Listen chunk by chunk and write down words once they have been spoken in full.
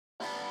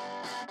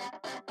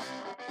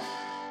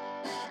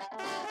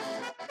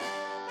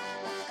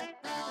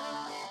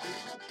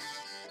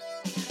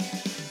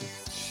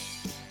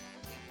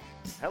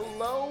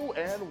Hello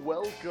and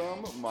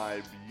welcome,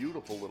 my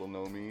beautiful little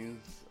gnomies,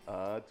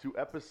 to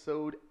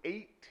episode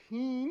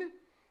 18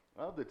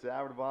 of the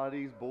Tavern of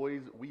Oddities.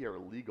 Boys, we are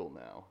legal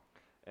now.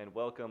 And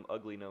welcome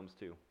ugly gnomes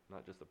too,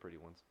 not just the pretty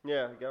ones.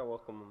 Yeah, you gotta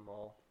welcome them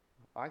all.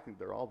 I think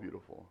they're all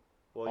beautiful.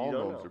 Well, all you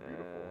don't gnomes know. are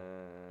beautiful.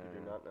 You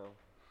do not know.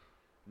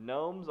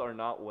 Gnomes are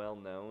not well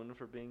known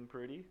for being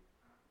pretty.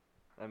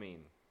 I mean,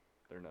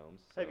 they're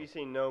gnomes. So. Have you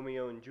seen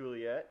Romeo and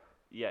Juliet?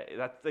 Yeah,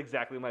 that's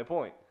exactly my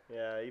point.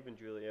 Yeah, even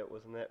Juliet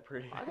wasn't that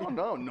pretty. I don't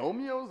know.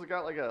 Nomio's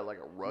got like a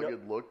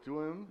rugged look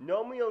to him.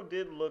 Romeo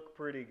did look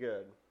pretty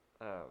good.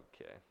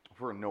 Okay.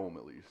 For a gnome,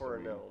 at least. For I a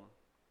mean.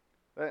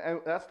 gnome.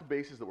 And that's the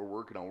basis that we're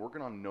working on. We're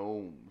working on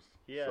gnomes.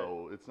 Yeah.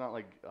 So it's not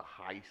like a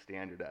high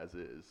standard as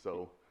is.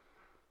 So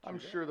I'm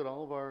sure that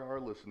all of our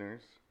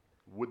listeners,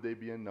 would they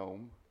be a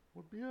gnome,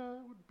 would be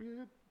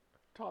a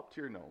top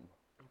tier gnome.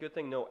 Good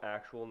thing no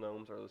actual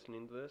gnomes are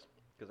listening to this,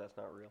 because that's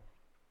not real.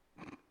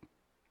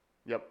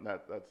 Yep,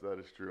 that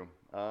is true.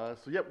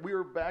 We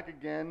are back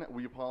again.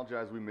 We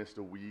apologize we missed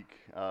a week,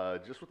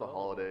 just with the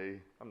holiday.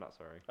 I'm not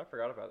sorry. I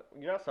forgot about it.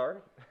 You're not sorry?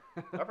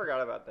 I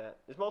forgot about that.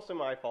 It's mostly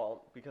my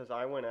fault, because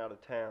I went out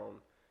of town.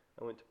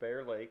 I went to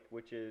Bear Lake,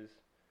 which is,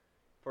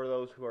 for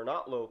those who are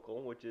not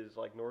local, which is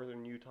like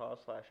northern Utah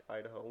 /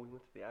 Idaho. We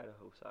went to the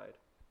Idaho side,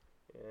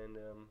 and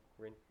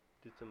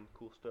did some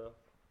cool stuff.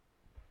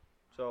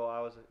 So I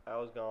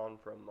was gone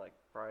from like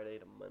Friday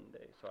to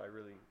Monday. So I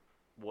really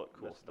What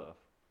cool messed up. stuff?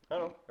 I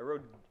don't know. I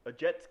rode a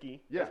jet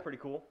ski. Yeah. That's pretty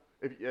cool.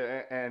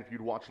 And if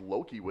you'd watch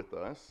Loki with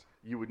us,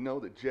 you would know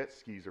that jet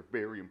skis are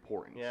very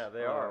important. Yeah,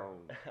 they are.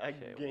 I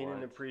Okay, gained an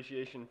what?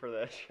 appreciation for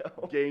that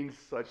show. Gained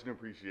such an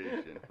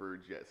appreciation for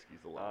jet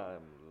skis alone.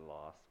 I'm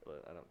lost,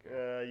 but I don't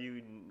care.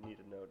 You need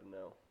to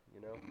know,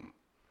 you know?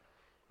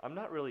 I'm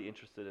not really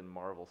interested in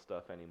Marvel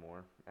stuff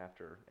anymore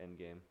after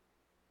Endgame.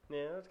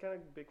 Yeah, that's kind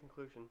of a big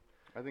conclusion.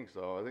 I think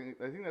so. I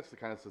think that's the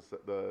kind of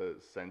the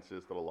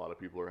census that a lot of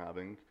people are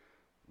having.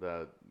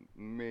 That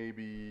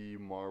maybe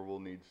Marvel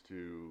needs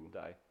to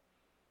Die.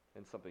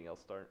 And something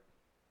else start.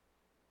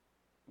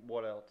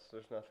 What else?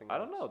 There's nothing I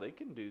don't else. know. They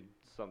can do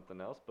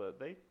something else, but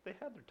they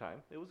had their time.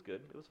 It was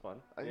good. It was fun.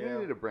 I think Yeah. they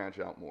need to branch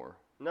out more.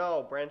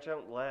 No, branch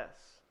out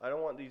less. I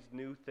don't want these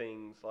new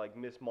things like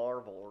Miss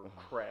Marvel or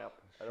crap.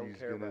 I don't She's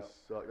care gonna about.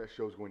 suck. That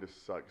show's going to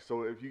suck.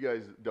 So if you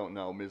guys don't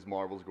know, Ms.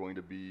 Marvel's going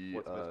to be.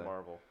 What's Miss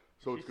Marvel?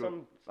 So She's it's going.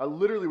 some. I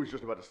literally was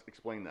just about to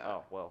explain that.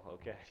 Oh, well,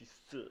 okay. She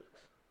sucks.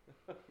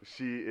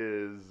 She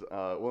is.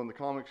 Well, in the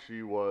comics,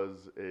 she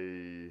was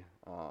a.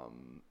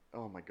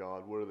 Oh my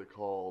God, what are they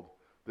called?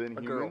 The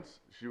Inhumans. girl.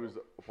 She was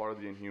a part of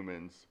the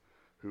Inhumans,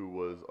 who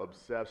was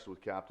obsessed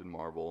with Captain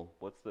Marvel.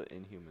 What's the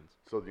Inhumans?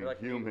 So the They're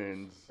like Inhumans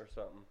mutants or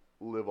something.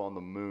 live on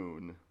the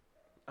moon.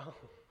 Oh.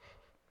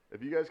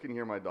 If you guys can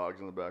hear my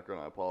dogs in the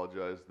background, I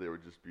apologize. They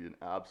would just be an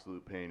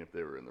absolute pain if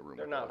they were in the room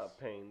They're with not us.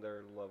 a pain.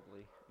 They're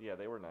lovely. Yeah,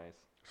 they were nice.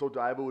 So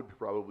Diva would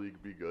probably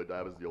be good.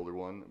 Diva's the older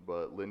one,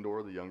 but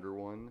Lindor, the younger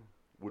one,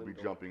 would be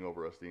Lindor. jumping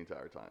over us the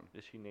entire time.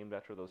 Is she named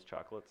after those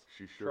chocolates?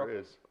 She sure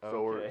Truffles. is.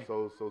 So Okay.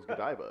 so's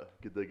Godiva.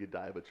 Get the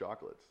Godiva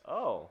chocolates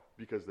Oh.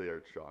 because they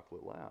are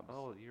chocolate labs.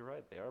 Oh, you're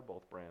right. They are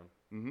both brown.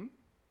 Mm-hmm.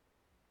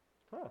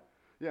 Huh.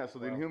 Yeah. So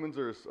the Wow. Inhumans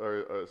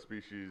are a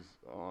species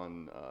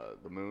on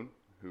the moon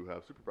who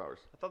have superpowers.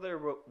 I thought they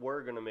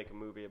were going to make a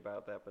movie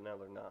about that, but now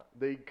they're not.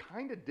 They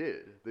kind of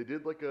did. They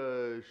did like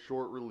a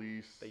short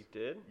release. They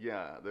did?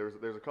 Yeah,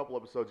 there's a couple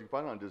episodes. You can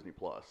find it on Disney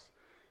Plus.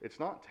 It's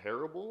not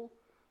terrible.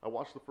 I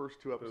watched the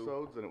first two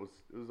episodes and it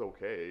was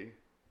okay.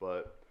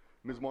 But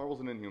Ms. Marvel's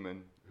an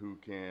Inhuman who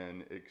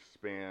can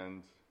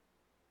expand.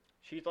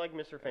 She's like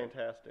Mr.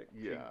 Fantastic.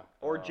 Yeah,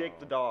 Or Jake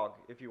the Oh. dog,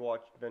 if you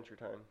watch Adventure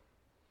Time.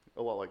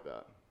 a lot like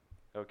that.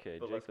 Okay,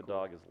 But Jake less the cool.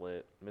 dog is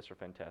lit. Mr.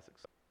 Fantastic.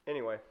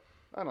 Anyway,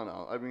 I don't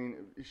know. I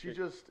mean, she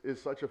just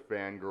is such a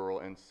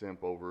fangirl and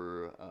simp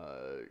over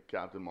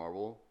Captain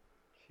Marvel.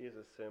 she is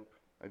a simp.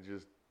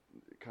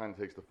 It kind of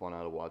takes the fun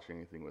out of watching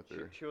anything with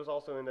her. She was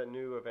also in that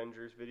new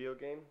Avengers video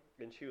game,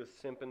 and she was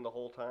simping the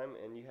whole time,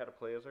 and you had to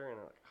play as her, and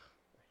I'm like,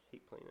 I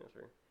hate playing as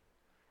her.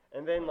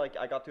 And then, like,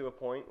 I got to a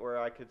point where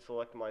I could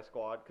select my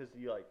squad, because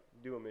you, like,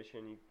 do a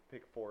mission, you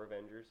pick 4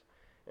 Avengers,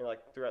 and, like,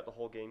 throughout the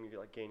whole game, you're,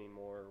 like, gaining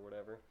more or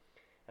whatever.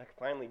 And I could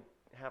finally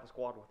have a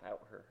squad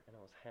without her, and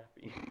I was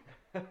happy.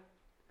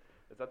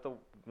 Is that the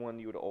one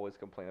you would always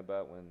complain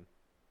about when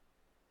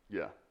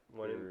Yeah, we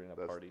When were in a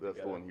that's party the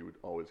together? one he would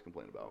always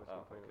complain about. Oh,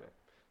 complaining okay. about.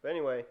 But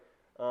anyway,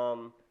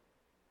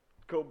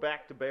 go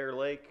back to Bear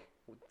Lake.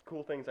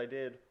 Cool things I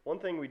did. One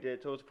thing we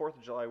did, so it was 4th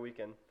of July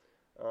weekend.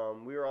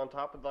 We were on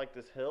top of like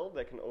this hill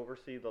that can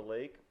oversee the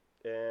lake,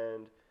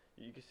 and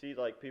you can see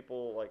like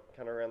people like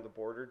kind of around the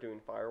border doing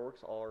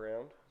fireworks all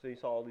around. So you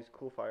saw all these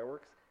cool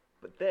fireworks.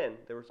 But then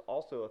there was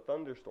also a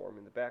thunderstorm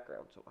in the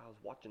background, so I was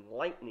watching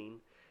lightning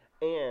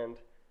and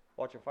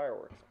watching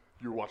fireworks.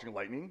 You were watching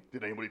lightning?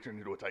 Did anybody turn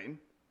into a titan?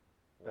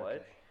 What?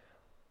 Okay.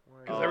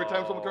 Because every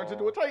time someone turns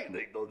into a titan,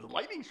 the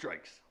lightning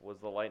strikes. Was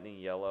the lightning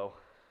yellow?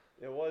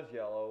 It was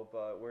yellow,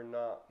 but we're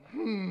not.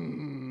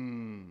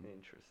 Hmm.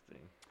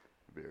 Interesting.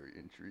 Very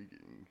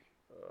intriguing.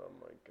 Oh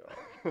my god.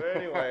 But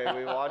anyway,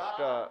 we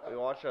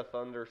watched a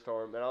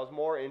thunderstorm, and I was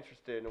more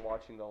interested in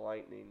watching the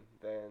lightning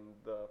than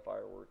the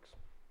fireworks.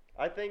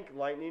 I think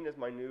lightning is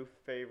my new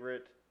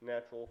favorite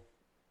natural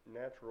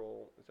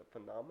is it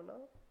phenomena?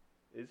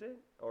 Is it,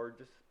 or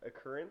just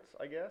occurrence?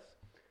 I guess.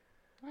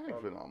 I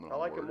think phenomenal. I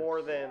like it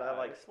more than I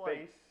like it's like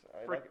space.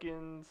 I like it.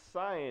 Frickin'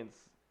 science.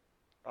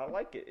 I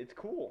like it. It's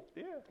cool.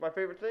 Yeah. It's my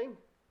favorite thing.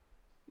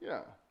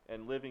 Yeah.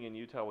 And living in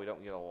Utah, we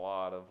don't get a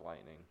lot of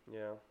lightning.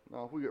 Yeah.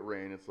 No, if we get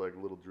rain, it's like a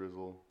little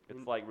drizzle.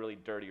 It's like really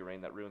dirty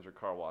rain that ruins your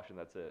car wash, and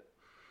that's it.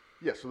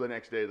 Yeah. So the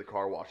next day, the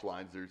car wash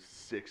lines are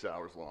 6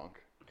 hours long.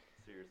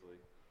 Seriously.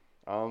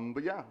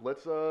 But yeah,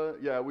 let's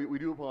we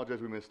do apologize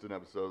we missed an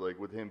episode, like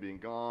with him being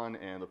gone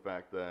and the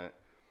fact that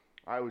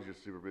I was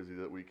just super busy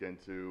that weekend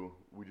too.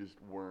 We just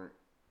weren't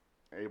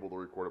able to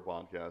record a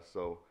podcast.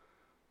 So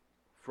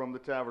from the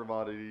Tavern of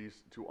Oddities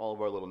to all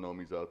of our little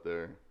nomies out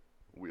there,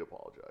 we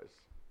apologize.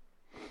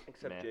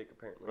 Except Meh. Jake,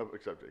 apparently.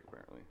 Except Jake,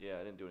 apparently. Yeah,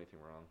 I didn't do anything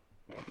wrong.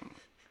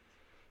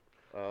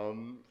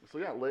 So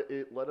yeah,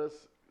 let us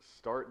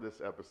start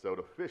this episode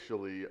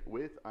officially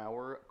with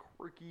our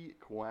quirky,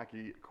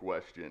 quacky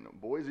question.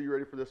 Boys, are you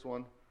ready for this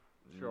one?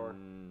 Sure.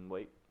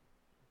 Wait.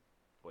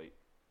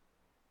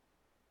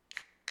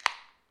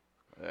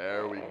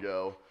 There we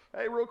go.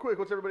 Hey, real quick,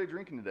 what's everybody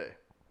drinking today?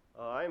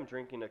 I am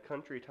drinking a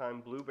Country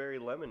Time blueberry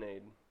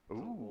lemonade.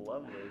 Ooh,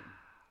 Lovely.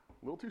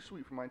 a little too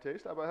sweet for my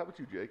taste. How about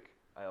you, Jake?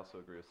 I also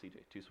agree with CJ.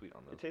 Too sweet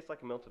on It this. tastes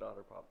like a melted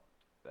otter pop.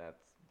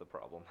 That's the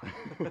problem.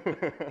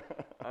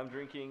 I'm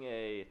drinking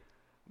a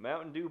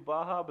Mountain Dew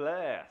Baja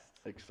Blast.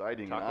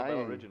 Exciting. Taco and Bell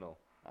original.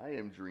 I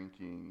am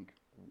drinking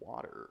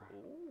water.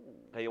 Ooh.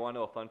 Hey, you want to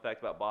know a fun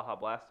fact about Baja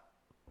Blast?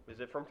 Is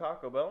it from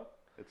Taco Bell?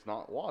 It's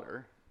not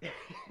water.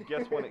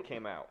 Guess when it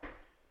came out.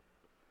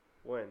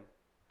 When?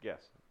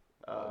 Guess.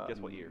 Guess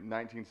what year?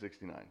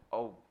 1969.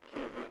 Oh,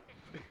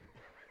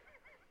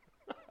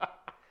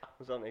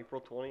 Was it on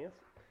April 20th?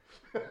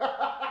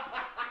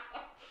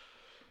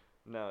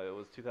 no, it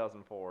was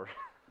 2004.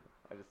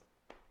 Is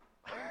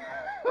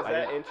I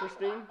that didn't-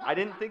 interesting? I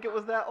didn't think it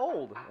was that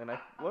old, and I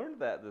learned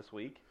that this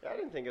week. I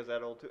didn't think it was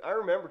that old too. I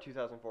remember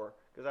 2004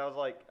 because I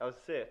was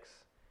 6,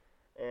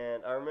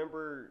 and I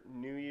remember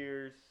New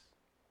Year's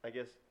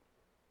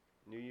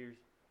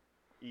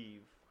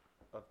Eve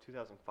of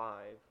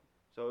 2005.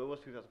 So it was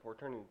 2004,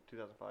 turning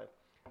 2005.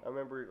 I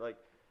remember like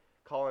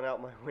calling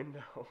out my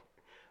window.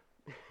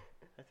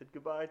 I said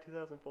goodbye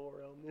 2004.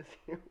 I'll miss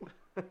you.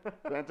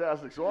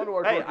 Fantastic. So on to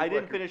our Hey, quirky I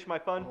didn't quacky- finish my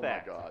fun Oh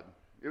fact. my god.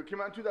 It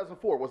came out in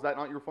 2004. Was that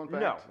not your fun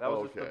fact? No, that was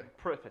Oh, just okay. the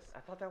preface. I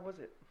thought that was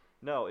it.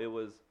 No, it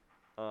was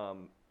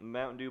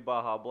Mountain Dew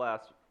Baja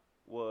Blast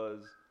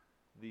was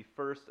the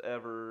first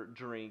ever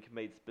drink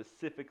made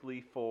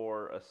specifically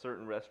for a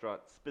certain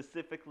restaurant,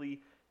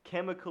 specifically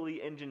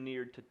chemically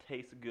engineered to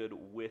taste good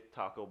with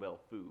Taco Bell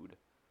food.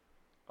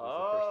 Was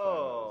the first time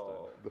that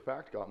was done. The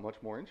fact got much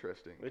more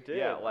interesting. It did.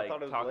 Yeah, I like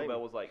thought it was Taco lame.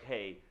 Bell was like,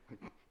 hey,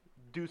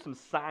 do some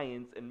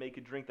science and make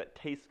a drink that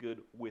tastes good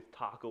with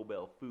Taco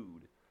Bell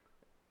food.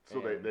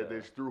 So And, they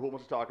just threw a whole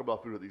bunch of Taco Bell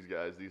food at these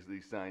guys, these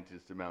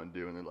scientists at Mountain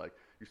Dew, and they're like,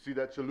 you see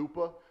that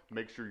chalupa?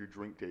 Make sure your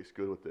drink tastes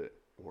good with it,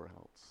 or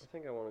else. I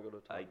think I want to go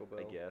to Taco Bell.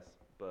 I guess,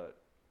 but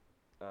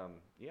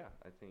yeah,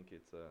 I think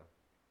it's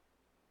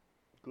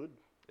Good.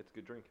 it's a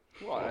good drink.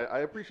 Well, I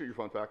appreciate your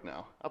fun fact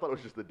now. I thought it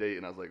was just the date,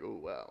 and I was like, oh,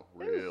 wow,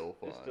 real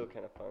fun. It's still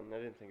kind of fun. I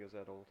didn't think it was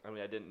that old. I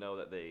mean, I didn't know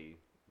that they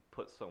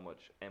put so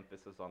much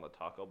emphasis on the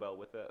Taco Bell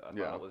with it. I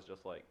Yeah. thought it was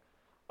just like,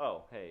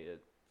 oh, hey,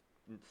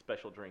 a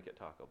special drink at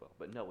Taco Bell.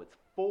 But no, it's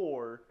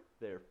for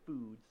their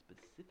food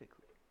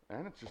specifically.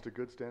 And it's just a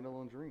good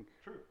standalone drink.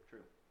 True.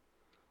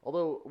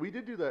 Although, we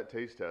did do that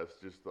taste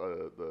test just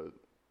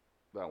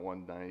that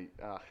one night.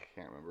 I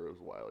can't remember. It was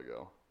a while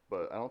ago.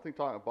 But I don't think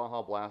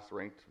Baja Blast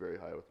ranked very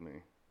high with me.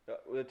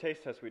 The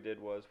taste test we did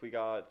was we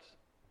got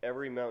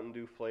every Mountain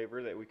Dew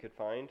flavor that we could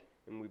find,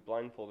 and we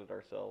blindfolded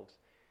ourselves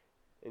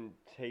and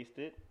taste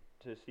it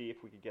to see if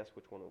we could guess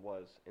which one it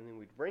was, and then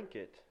we'd rank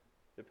it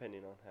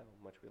depending on how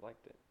much we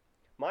liked it.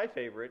 My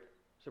favorite,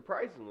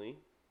 surprisingly,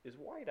 is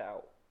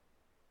Whiteout.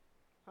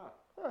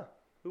 Huh.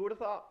 Who would have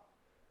thought?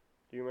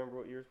 Do you remember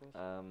what yours was?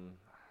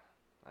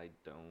 I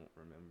don't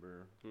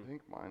remember. I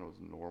think mine was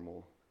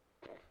normal.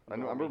 I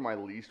remember my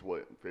least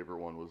favorite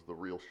one was the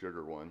real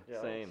sugar one.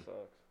 Yeah, Same. that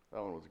sucks.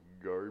 That one was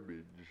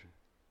garbage.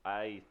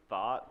 I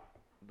thought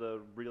the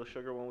real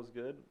sugar one was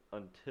good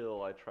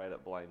until I tried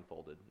it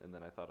blindfolded, and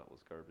then I thought it was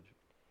garbage.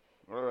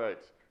 All right.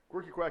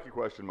 Quirky quacky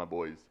question, my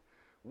boys.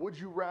 Would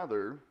you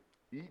rather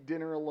eat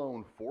dinner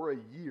alone for a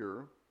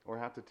year or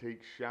have to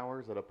take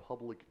showers at a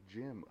public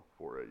gym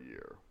for a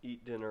year?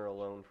 Eat dinner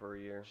alone for a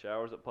year.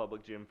 Showers at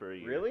public gym for a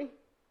year. Really?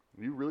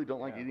 You really don't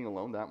like Yeah. eating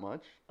alone that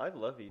much? I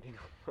love eating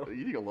alone.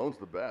 Eating alone's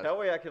the best. That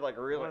way I could like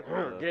really What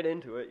the- get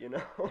into it, you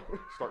know?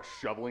 Start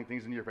shoveling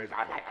things into your face.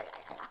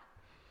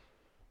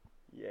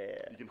 Yeah.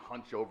 You can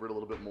hunch over it a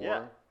little bit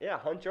more. Yeah,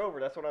 hunch over.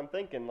 That's what I'm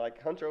thinking.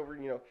 Like hunch over,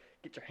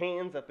 get your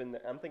hands up in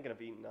there. I'm thinking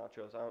of eating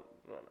nachos. I don't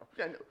know.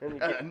 Yeah, And you and,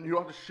 get- and you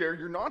don't have to share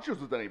your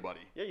nachos with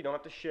anybody. Yeah, you don't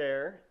have to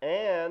share,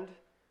 and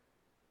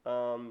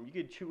You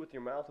could chew with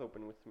your mouth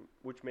open,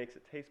 which makes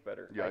it taste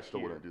better. Yeah, I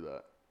still wouldn't do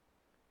that.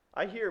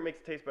 I hear it makes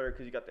it taste better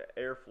because you got the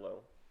airflow.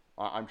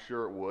 I'm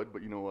sure it would,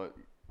 but you know what?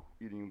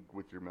 Eating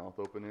with your mouth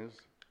open is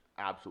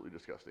absolutely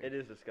disgusting. It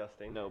is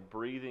disgusting. No,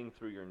 breathing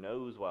through your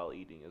nose while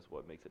eating is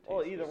what makes it taste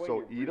Well, either good. way, So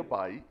you're eat a breathing.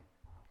 bite.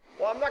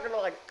 Well, I'm not gonna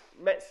like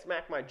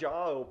smack my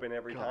jaw open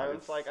every God, time. it's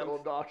It's like so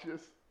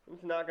obnoxious. I'm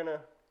just not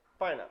gonna.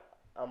 Fine,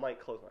 I might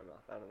close my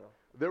mouth. I don't know.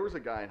 There was a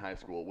guy in high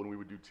school when we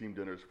would do team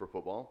dinners for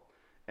football,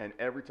 and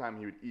every time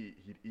he would eat,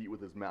 he'd eat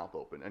with his mouth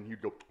open, and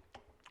he'd go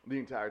the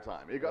entire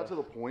time. It got to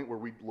the point where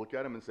we'd look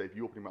at him and say, if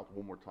you open your mouth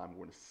one more time, we're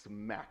going to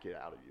smack it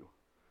out of you.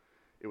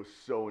 It was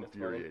so That's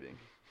funny. infuriating.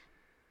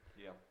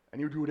 Yeah. And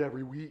he would do it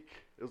every week.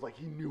 It was like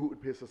he knew it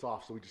would piss us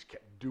off, so he just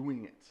kept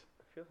doing it.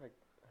 I feel like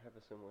I have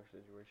a similar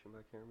situation, but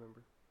I can't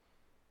remember.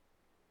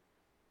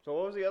 So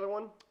what was the other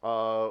one?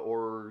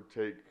 Or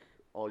take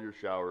all your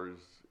showers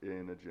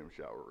in a gym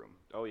shower room.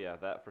 Oh yeah,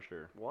 that for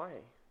sure. Why?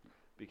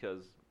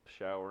 Because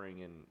showering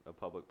in a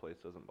public place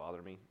doesn't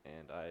bother me,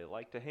 and I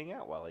like to hang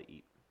out while I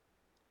eat.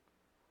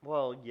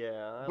 Well,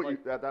 yeah.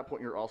 But at that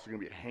point, you're also going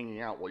to be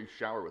hanging out while you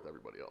shower with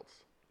everybody else.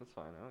 That's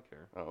fine. I don't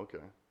care. Oh, okay.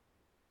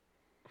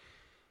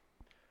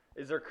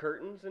 Is there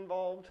curtains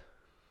involved?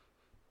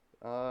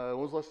 When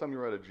was the last time you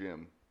were at a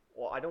gym?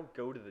 Well, I don't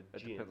go to the It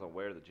gym. depends on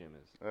where the gym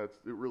is. It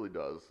really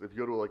does. If you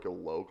go to like a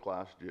low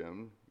class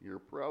gym, you're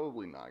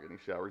probably not getting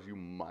showers. You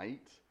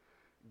might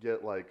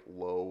get like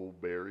low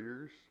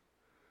barriers.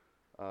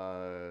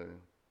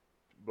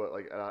 But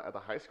like at the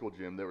high school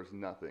gym, there was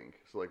nothing.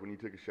 So like when you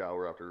took a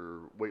shower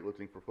after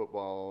weightlifting for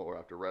football or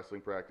after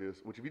wrestling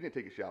practice, which if you didn't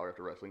take a shower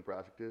after wrestling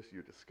practice,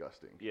 you're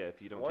disgusting. Yeah,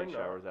 if you don't Why take not?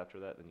 showers after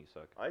that, then you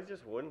suck. I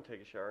just wouldn't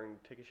take a shower and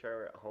take a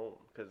shower at home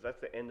because that's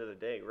the end of the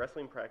day.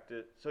 Wrestling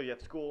practice. So you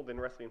have school, then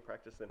wrestling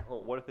practice, then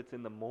home. What if it's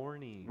in the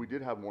morning? We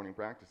did have morning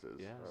practices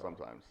Yeah.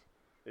 sometimes.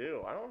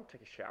 Ew! I don't want to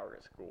take a shower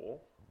at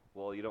school.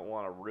 Well, you don't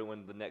want to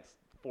ruin the next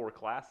 4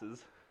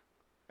 classes.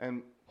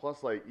 And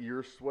plus, like,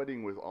 you're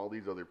sweating with all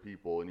these other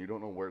people, and you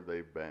don't know where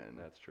they've been.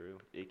 That's true.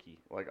 Icky.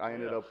 Like, I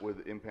ended Yeah. up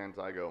with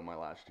impetigo my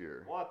last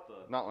year. What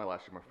the? Not my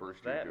last year, my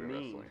first year that doing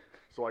mean? wrestling.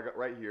 So I got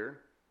right here,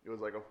 it was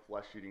like a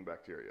flesh-eating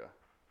bacteria.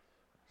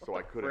 So What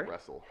I the couldn't frick?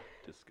 wrestle.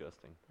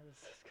 Disgusting. That is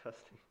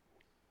disgusting.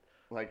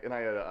 Like, and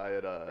I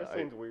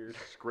Wrestling's weird.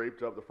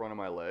 scraped up the front of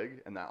my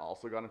leg, and that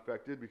also got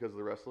infected because of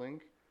the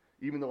wrestling,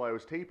 even though I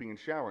was taping and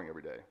showering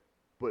every day.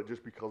 But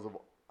just because of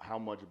how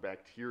much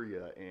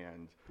bacteria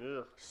and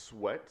Ugh.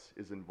 sweat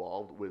is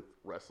involved with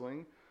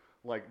wrestling,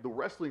 like the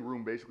wrestling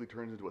room basically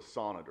turns into a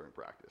sauna during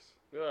practice.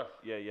 Ugh.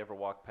 Yeah, you ever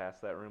walk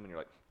past that room and you're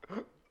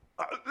like,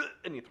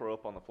 and you throw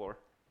up on the floor?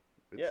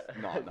 It's Yeah, I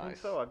not think nice.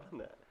 so. I've done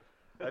that.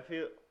 I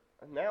feel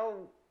now.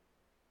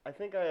 I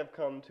think I have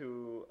come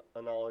to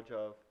a knowledge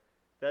of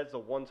that's the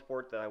one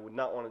sport that I would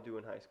not want to do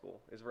in high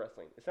school is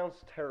wrestling. It sounds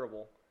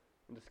terrible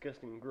and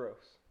disgusting and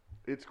gross.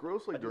 It's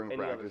gross like I'd do during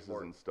any other practices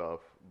sport. and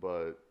stuff,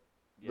 but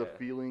the Yeah.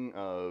 feeling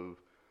of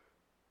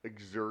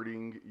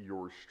exerting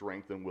your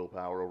strength and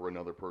willpower over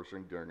another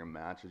person during a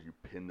match as you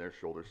pin their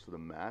shoulders to the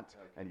mat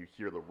and you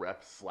hear the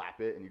ref slap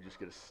it and you just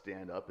get to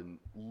stand up and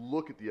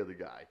look at the other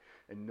guy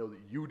and know that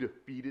you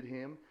defeated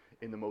him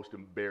in the most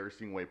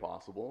embarrassing way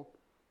possible.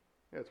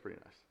 Yeah, it's pretty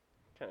nice.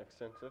 Kind of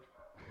extensive.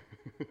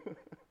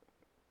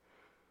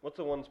 What's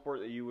the one sport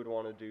that you would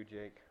want to do,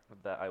 Jake?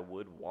 That I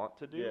would want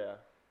to do? Yeah.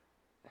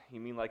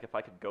 You mean like if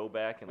I could go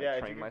back and like Yeah, if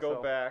train you could myself?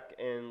 go back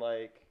and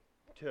like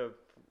to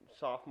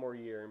sophomore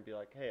year and be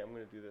like, hey, I'm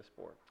going to do this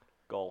sport.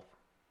 Golf.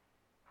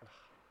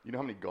 You know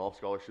how many golf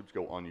scholarships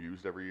go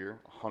unused every year?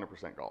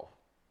 100% golf.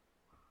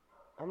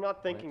 I'm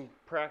not thinking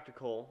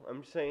practical.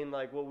 I'm saying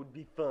like what would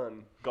be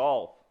fun.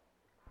 Golf.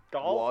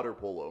 Golf? Water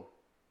polo.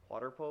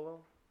 Water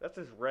polo? That's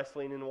just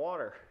wrestling in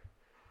water.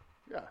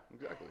 Yeah,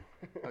 exactly.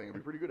 I think I'd be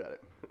pretty good at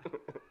it.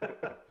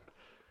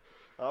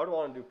 I would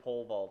want to do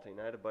pole vaulting.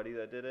 I had a buddy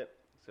that did it.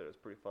 Said it was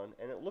pretty fun,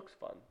 and it looks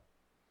fun.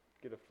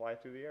 Get to fly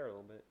through the air a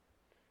little bit.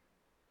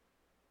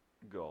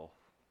 Golf.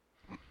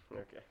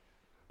 Okay.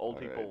 Old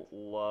All people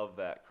love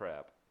that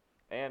crap.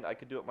 And I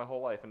could do it my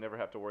whole life and never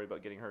have to worry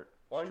about getting hurt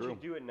Why It's don't you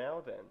true. do it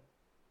now then?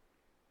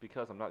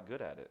 because I'm not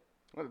good at it.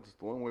 Well, it's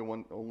the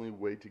only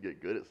way to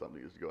get good at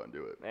something is to go out and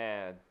do it.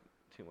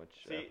 Too much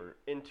See, effort.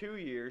 in 2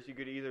 years, you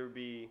could either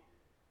be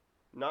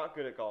not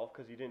good at golf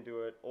because you didn't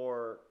do it,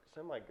 or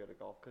semi-good at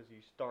golf because you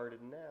started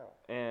now.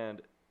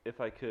 And if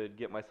I could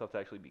get myself to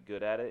actually be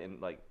good at it and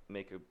like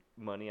make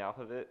money off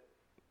of it,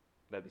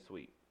 that'd be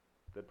sweet.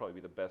 That'd probably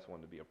be the best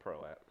one to be a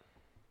pro at.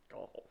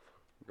 Golf.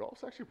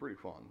 Golf's actually pretty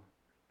fun.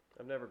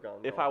 I've never gone.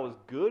 If I was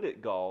good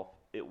at golf,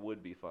 it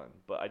would be fun.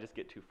 But I just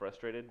get too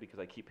frustrated because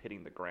I keep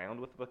hitting the ground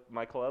with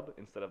my club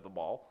instead of the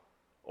ball,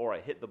 or I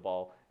hit the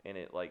ball and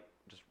it like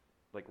just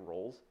like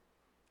rolls.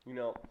 You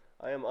know,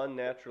 I am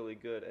unnaturally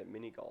good at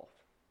mini golf.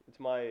 It's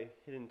my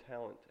hidden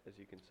talent, as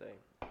you can say.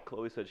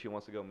 Chloe said she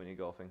wants to go mini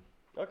golfing,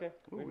 Okay,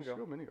 Ooh, we we can should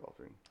go. go mini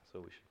golfing. so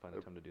we should find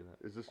a time to do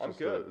that. Is this I'm just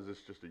good. is this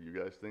just a you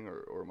guys thing,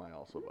 or am I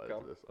also You invited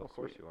come. to this? Of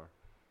course you are.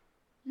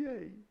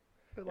 Yay!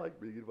 I like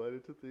being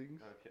invited to things.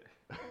 Okay.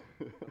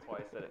 That's why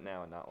I said it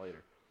now and not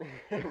later.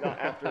 Not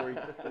after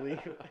we leave.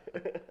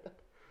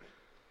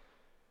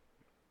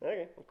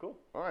 Okay, well, cool.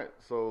 All right,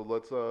 so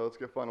let's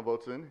get final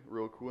votes in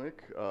real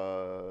quick.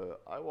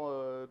 I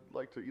would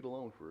like to eat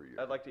alone for a year.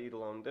 I'd like to eat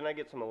alone. Then I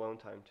get some alone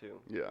time too.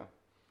 Yeah,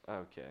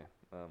 Okay.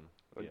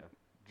 Yeah.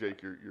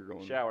 Jake, you're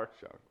going Shower.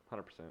 Shower.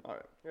 100%. All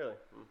right. Really?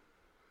 So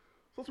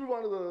let's move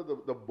on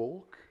to the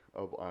bulk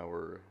of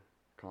our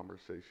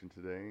conversation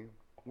today.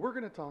 We're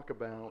going to talk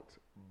about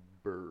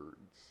birds.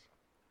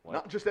 What?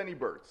 Not just any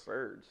birds.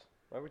 Birds.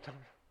 Why are we talking?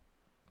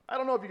 I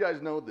don't know if you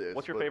guys know this.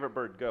 What's your but favorite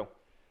bird? Go.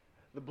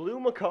 The blue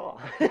macaw.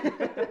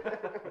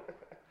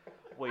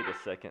 Wait a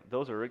second.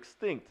 Those are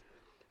extinct.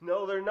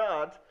 No, they're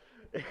not.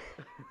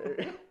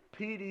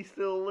 Petey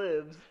still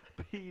lives.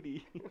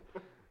 Petey.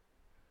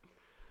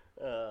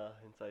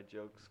 Inside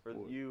jokes for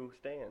What? you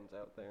stands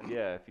out there.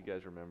 Yeah, if you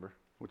guys remember.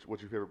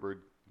 What's your favorite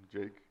bird,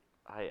 Jake?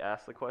 I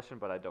asked the question,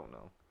 but I don't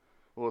know.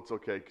 Well, it's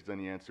okay because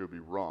any answer would be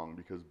wrong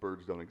because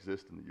birds don't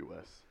exist in the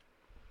U.S.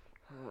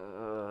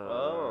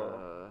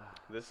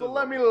 This So is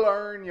let me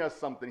learn you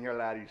something here,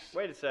 laddies.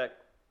 Wait a sec.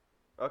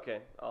 Okay,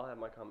 I'll have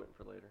my comment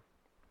for later.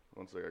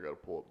 One second, I gotta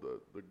pull up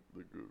the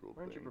Google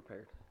Weren't you thing.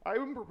 prepared? I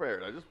am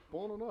prepared. I just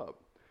pulling it up.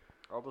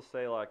 I'll just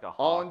say like a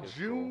hawk On is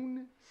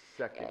June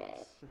 2nd,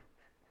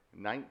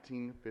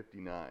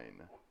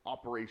 1959,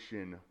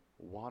 Operation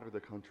Water the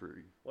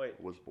Country Wait,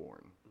 was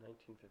born.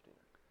 1959.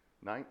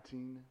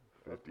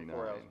 That's 1959.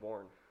 before I was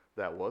born.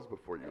 That was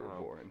before you were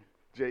Oh. born.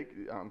 Jake,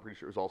 I'm pretty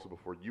sure it was also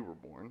before you were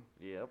born.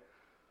 Cool. Yep.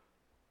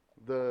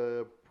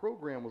 The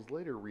program was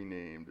later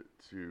renamed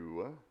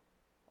to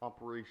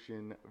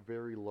Operation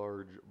Very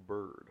Large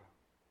Bird.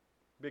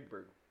 Big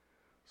Bird.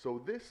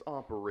 So this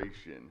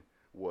operation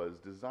was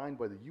designed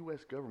by the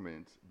U.S.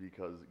 government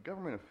because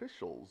government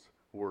officials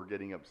were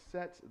getting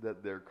upset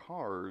that their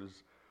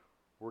cars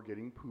were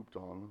getting pooped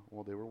on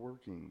while they were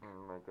working.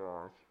 Oh my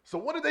gosh. So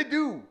what did they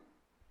do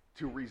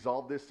to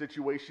resolve this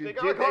situation? They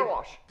got a car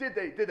wash. Did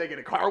they get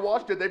a car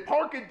wash? Did they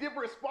park in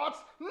different spots?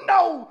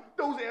 No!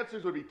 Those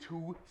answers would be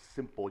too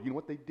simple. You know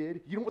what they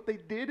did?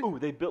 Ooh,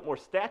 they built more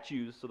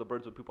statues so the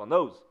birds would poop on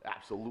those.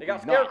 Absolutely They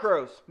got not.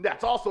 scarecrows.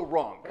 That's also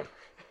wrong.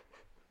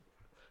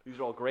 These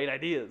are all great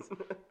ideas.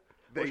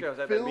 Wish I was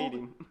at that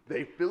meeting.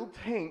 They filled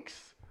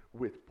tanks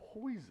with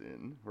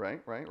poison,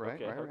 right?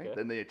 Okay.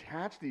 Then they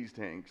attached these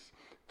tanks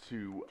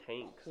to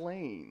Tanks.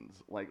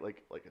 planes, like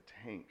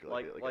a tank,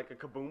 Like a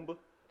kaboomba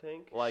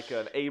tank? Like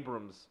an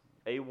Abrams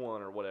A1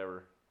 or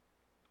whatever.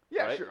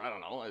 yeah, right? sure. I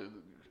don't know.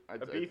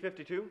 A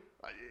B-52?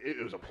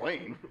 It was a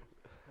plane.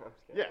 I'm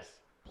just kidding. Yes,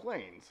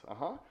 planes.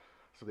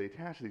 So they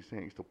attach these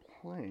things to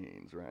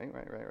planes, right?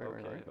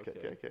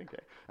 Okay.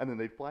 And then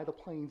they'd fly the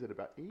planes at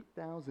about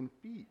 8,000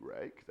 feet,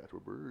 right? Because that's where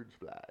birds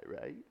fly,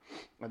 right?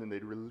 And then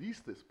they'd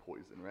release this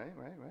poison, right?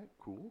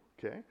 Cool,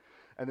 okay.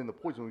 And then the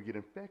poison would get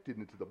infected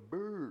into the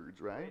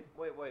birds, right?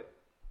 Wait.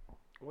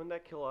 Wouldn't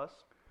that kill us?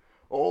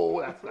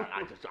 Oh, that's not. I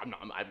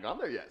haven't gone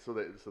there yet. So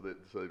they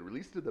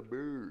released it to the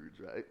birds,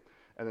 right?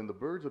 And then the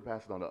birds would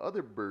pass it on to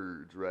other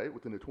birds, right?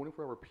 Within a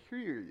 24-hour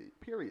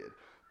period.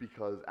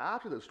 Because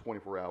after those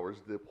 24 hours,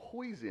 the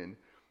poison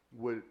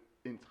would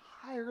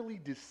entirely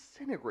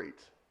disintegrate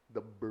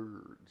the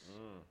birds.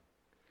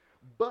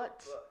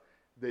 But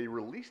they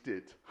released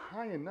it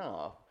high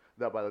enough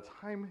that by the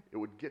time it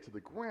would get to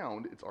the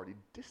ground, it's already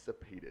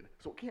dissipated.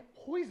 So it can't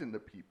poison the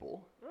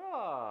people.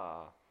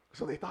 Ah.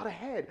 So they thought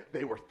ahead.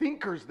 They were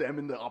thinkers, them,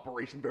 in the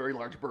Operation Very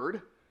Large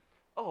Bird.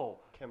 Oh,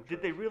 Chemtrails.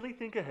 did they really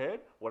think ahead?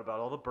 What about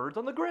all the birds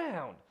on the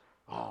ground?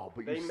 Oh,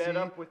 but They you met see,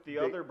 up with the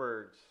other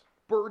birds.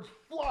 birds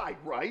fly,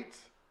 right?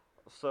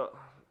 So,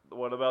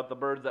 what about the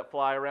birds that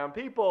fly around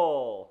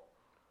people?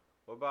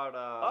 What about,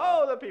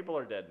 Oh, the people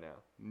are dead now.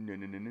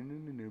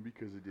 No,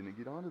 because it didn't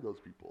get onto those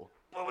people.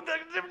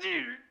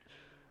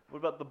 What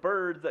about the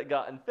birds that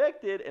got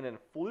infected and then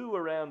flew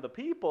around the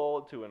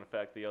people to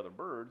infect the other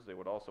birds? They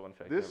would also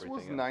infect This everything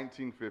was else.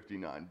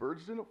 1959.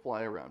 Birds didn't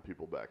fly around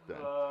people back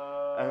then.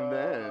 And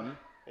then,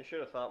 They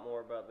should have thought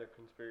more about their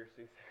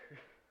conspiracy theory.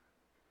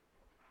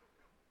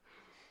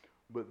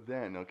 but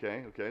then,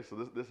 okay,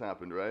 so this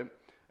happened, right?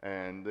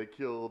 And they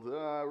killed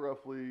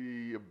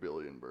roughly 1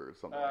 billion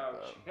birds, something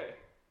like that.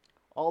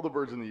 All the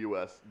birds in the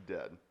U.S.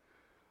 dead.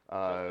 Just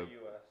the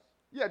U.S.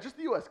 Yeah, just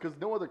the U.S. because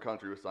no other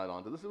country was signed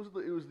on to this. It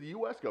was the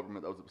U.S.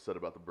 government that was upset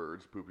about the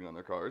birds pooping on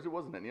their cars. It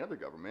wasn't any other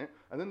government.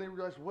 And then they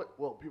realized,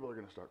 well, people are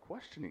going to start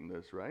questioning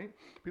this, right?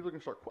 People are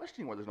going to start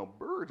questioning why there's no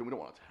birds, and we don't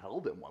want to tell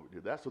them why we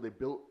do that. So they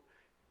built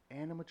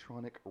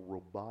animatronic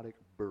robotic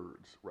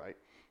birds, right?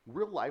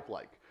 Real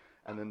lifelike.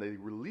 And then they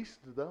released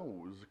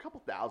those, a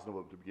couple thousand of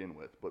them to begin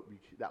with, but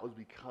that was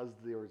because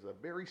there was a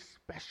very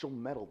special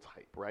metal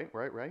type, right?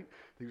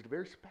 They used a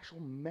very special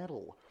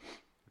metal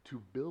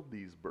to build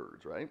these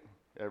birds, right?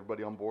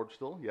 Everybody on board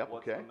still? Yep,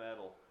 What's okay. the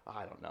metal?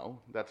 I don't know.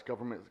 That's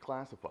government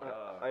classified.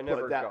 I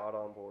never that- got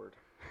on board.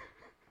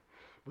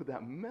 But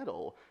that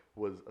metal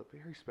was a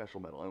very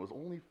special metal, and it was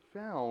only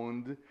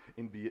found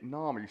in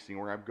Vietnam. Are you seeing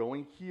where I'm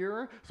going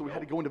here? So we had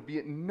to go into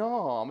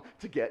Vietnam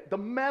to get the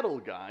metal,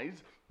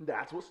 guys.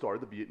 That's what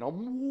started the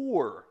Vietnam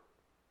War.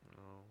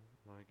 Oh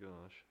my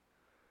gosh.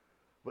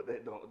 But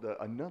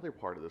another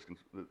part of this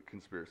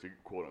conspiracy,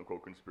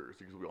 quote-unquote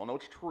conspiracy, because we all know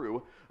it's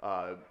true,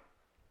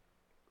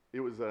 it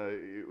was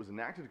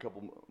enacted a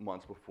couple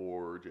months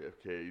before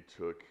JFK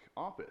took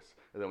office,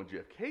 and then when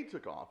JFK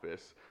took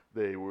office,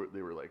 they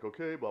were like,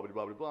 okay, blah blah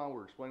blah blah blah.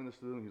 We're explaining this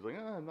to them. He's like,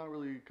 I'm not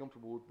really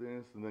comfortable with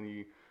this, and then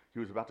he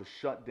was about to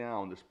shut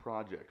down this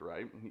project,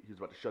 right? He was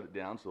about to shut it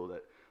down so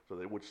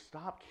they would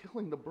stop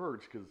killing the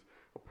birds because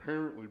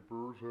apparently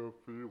birds have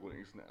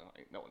feelings. No.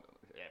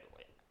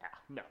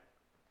 No.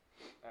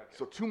 Okay.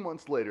 So 2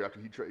 months later, after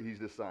he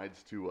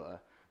decides to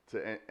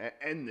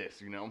end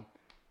this,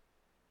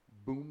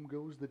 boom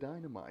goes the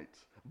dynamite.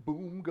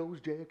 Boom goes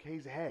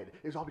JFK's head.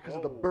 It was all because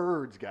of the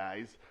birds,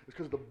 guys. It's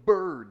because of the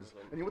birds.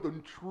 And you know what the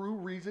true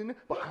reason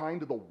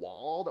behind the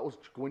wall that was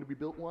going to be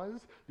built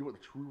was? You know what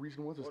the true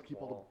reason was? It was to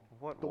keep all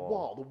the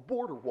wall, the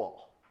border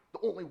wall.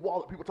 The only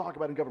wall that people talk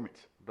about in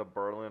government. The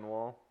Berlin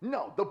Wall?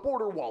 No, the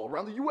border wall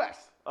around the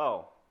U.S.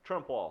 Oh,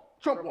 Trump Wall.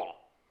 Trump wall.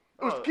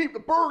 It was to keep the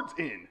birds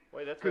in.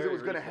 Wait, that's because it very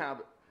was going to recent.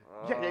 have.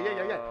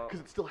 Yeah.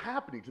 Because it's still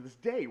happening to this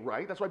day,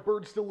 right? That's why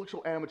birds still look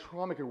so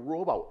animatronic and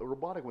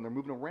robotic when they're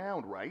moving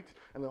around, right?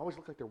 And they always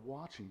look like they're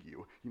watching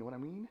you. You know what I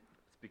mean?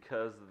 It's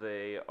because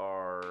they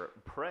are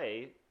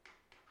prey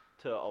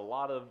to a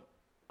lot of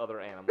other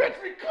animals. It's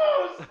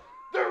because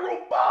they're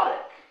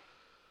robotic.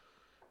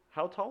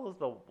 How tall is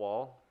the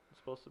wall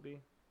supposed to be?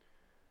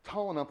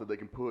 Tall enough that they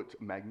can put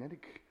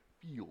magnetic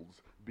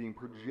fields being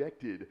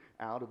projected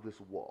out of this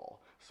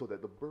wall so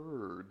that the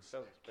birds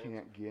Sounds expensive.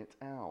 can't get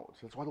out.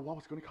 That's why the wall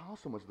was going to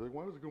cost so much. They're like,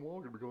 why is the wall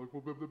going to be like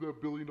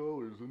 $1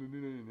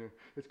 billion?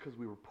 It's because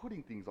we were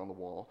putting things on the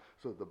wall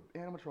so that the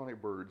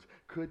animatronic birds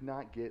could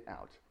not get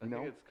out. I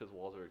think it's because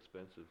walls are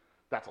expensive.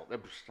 That's all.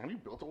 Have you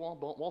built a wall?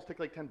 Walls take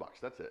like $10.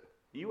 That's it.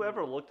 You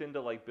ever looked into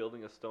like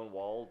building a stone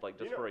wall like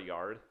just for a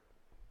yard?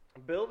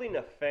 Building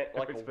a fence,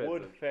 like a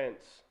wood Expensive.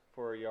 fence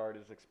for a yard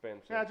is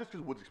expensive. Yeah, just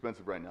because wood's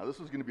expensive right now. This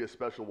is going to be a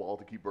special wall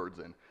to keep birds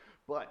in.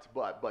 But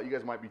you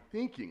guys might be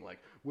thinking, like,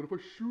 what if I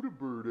shoot a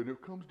bird and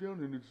it comes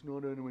down and it's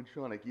not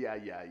animatronic? Yeah.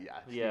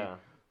 See, Yeah.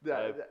 that-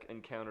 I've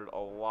encountered a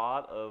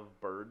lot of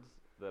birds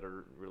that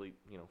are really,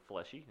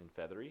 fleshy and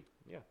feathery.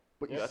 Yeah.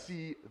 But you Yes.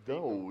 see,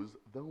 those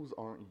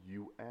aren't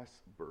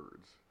U.S.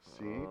 birds.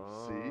 See,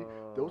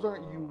 those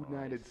aren't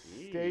United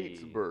see.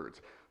 States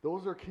birds.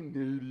 Those are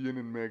Canadian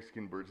and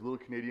Mexican birds. Little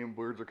Canadian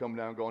birds are coming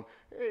down, going,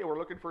 "Hey, we're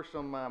looking for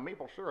some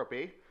maple syrup,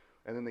 eh?"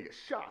 And then they get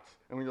shot.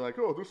 And when you're like,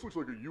 "Oh, this looks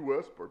like a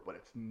U.S. bird," but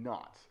it's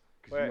not,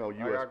 because Wait,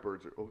 U.S.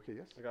 birds are okay.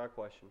 Yes. I got a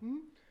question. Hmm?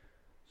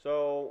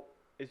 So,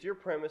 is your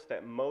premise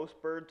that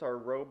most birds are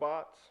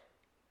robots,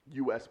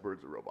 U.S.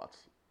 birds are robots.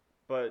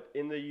 but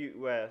in the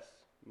U.S.,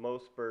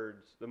 most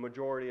birds, the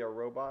majority are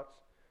robots?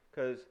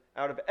 Because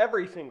out of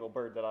every single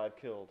bird that I've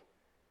killed,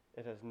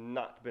 it has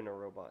not been a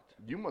robot.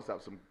 You must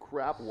have some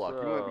crap luck.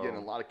 You might be getting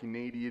a So- lot of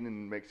Canadian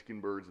and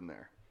Mexican birds in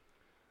there.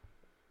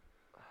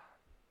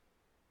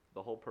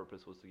 The whole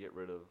purpose was to get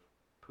rid of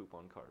poop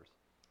on cars.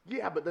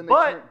 Yeah, but then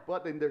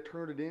they're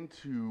turned it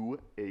into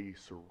a We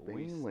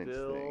surveillance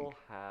still thing.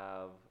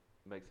 have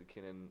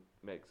Mexican,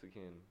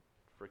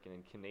 freaking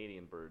and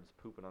Canadian birds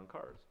pooping on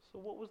cars. So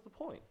what was the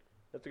point?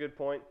 That's a good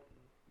point.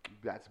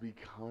 That's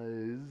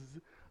because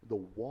the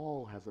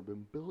wall hasn't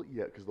been built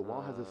yet. Because the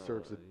wall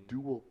serves a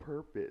dual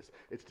purpose.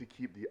 It's to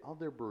keep the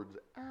other birds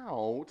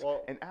out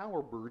Well- and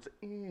our birds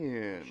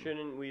in.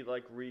 Shouldn't we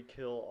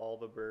re-kill all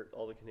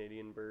the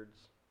Canadian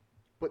birds?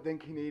 But then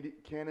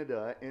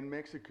Canada and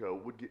Mexico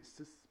would get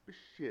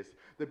suspicious.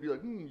 They'd be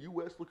like,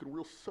 U.S. looking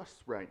real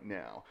sus right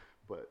now.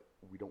 But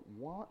we don't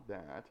want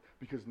that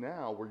because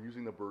now we're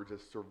using the birds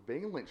as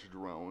surveillance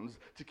drones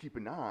to keep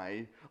an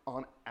eye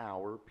on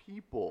our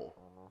people.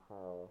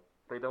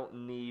 They don't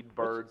need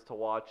birds to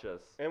watch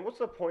us. And what's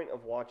the point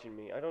of watching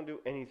me? I don't do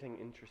anything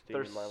interesting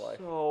There's in my life.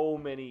 so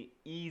many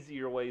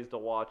easier ways to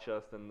watch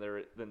us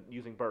than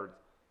using birds.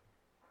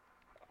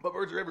 But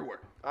birds are everywhere.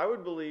 I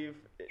would believe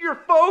Your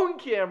phone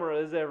camera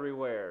is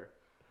everywhere.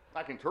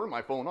 I can turn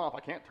my phone off. I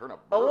can't turn a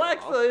bird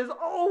Alexa off. is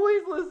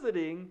always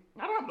listening.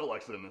 I don't have an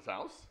Alexa in this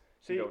house.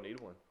 See, You don't need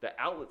one. The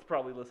outlet's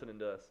probably listening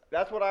to us.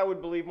 that's what I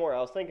would believe more. I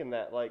was thinking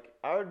that,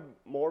 I would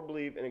more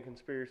believe in a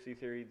conspiracy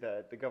theory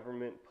that the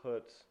government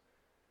puts,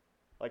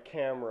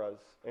 cameras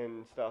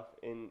and stuff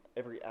in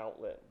every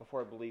outlet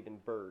before I believe in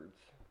birds.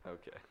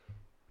 Okay.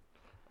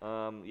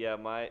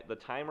 The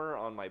timer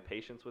on my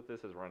patience with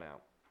this has run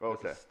out.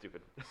 Okay. This is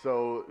stupid.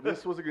 So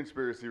this was a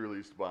conspiracy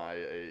released by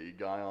a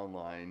guy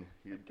online.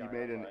 He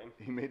made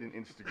an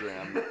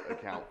Instagram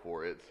account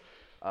for it.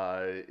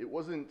 It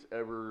wasn't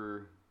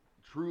ever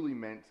truly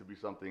meant to be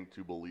something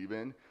to believe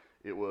in.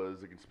 It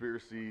was a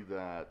conspiracy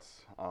that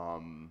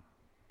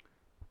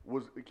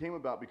it came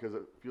about because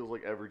it feels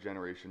like every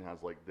generation has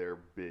their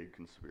big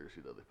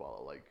conspiracy that they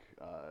follow.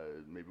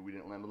 Maybe we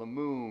didn't land on the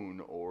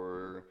moon,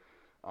 or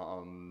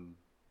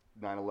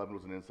 9/11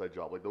 was an inside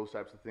job, those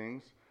types of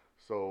things.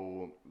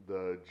 So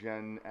the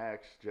Gen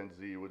X, Gen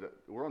Z,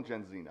 we're on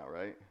Gen Z now,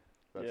 right?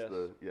 Yes.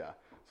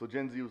 So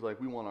Gen Z was like,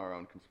 we want our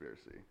own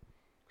conspiracy.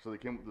 So they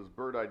came with this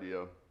bird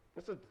idea.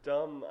 That's a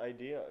dumb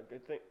idea.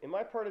 Good thing. Am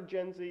I part of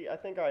Gen Z? I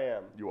think I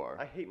am. You are.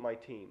 I hate my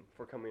team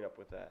for coming up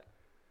with that.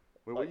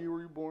 Wait, what year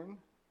were you born?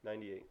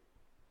 98.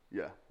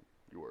 Yeah,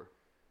 you were.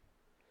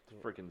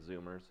 Freaking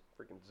Zoomers.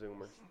 Freaking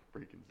Zoomers.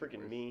 Freaking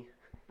Freaking Zoomers. me.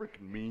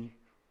 Freaking me.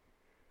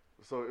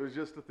 So it was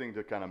just a thing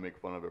to kind of make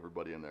fun of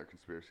everybody and their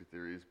conspiracy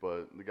theories,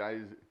 but the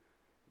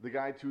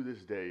guy to this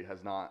day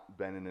has not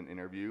been in an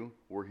interview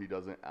where he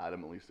doesn't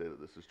adamantly say that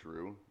this is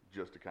true,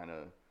 just to kind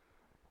of.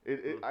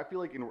 I feel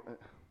like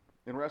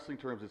in wrestling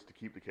terms, it's to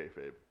keep the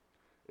kayfabe.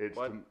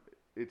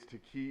 It's to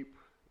keep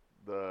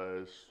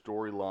the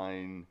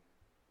storyline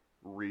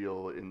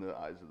real in the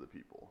eyes of the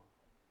people.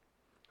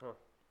 Huh.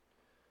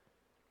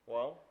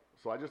 Well.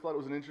 So I just thought it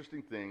was an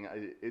interesting thing.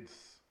 It's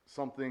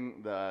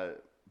something that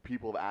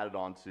people have added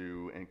on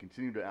to and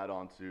continue to add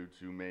on to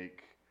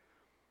make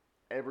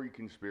every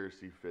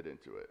conspiracy fit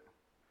into it.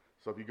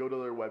 So if you go to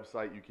their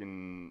website, you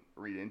can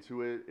read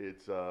into it.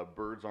 It's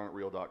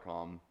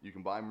birdsaren'treal.com. You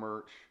can buy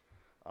merch.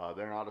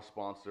 They're not a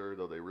sponsor,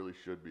 though they really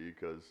should be,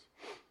 because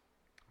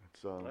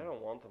it's. I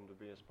don't want them to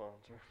be a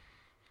sponsor.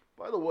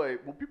 By the way,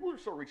 well, people are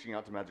still reaching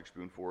out to Magic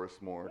Spoon for us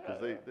more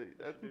because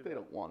I think they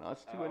don't want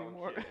us to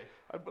anymore. Okay.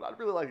 But I'd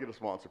really like to get a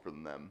sponsor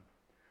from them.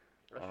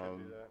 I should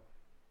do that.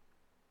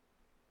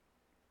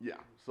 Yeah,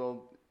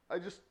 so I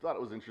just thought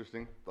it was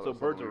interesting. Thought So it was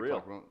birds something are we real.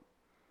 could talk about.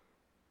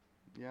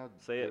 Yeah,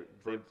 Say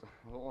it. Birds,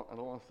 I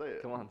don't want to say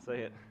it. Come on, say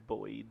it.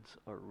 Boys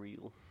are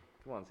real.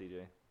 Come on,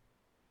 CJ.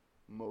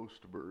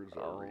 Most birds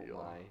are Oh real.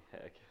 my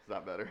heck. Is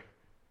that better?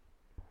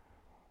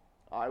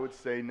 I would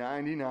say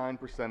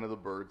 99% of the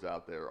birds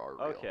out there are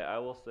real. Okay, I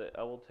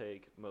will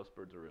take most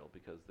birds are real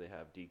because they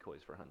have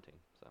decoys for hunting.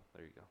 So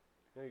there you go.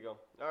 There you go.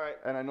 All right.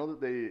 And I know that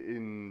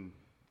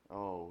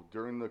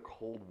during the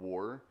Cold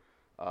War,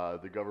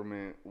 the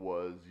government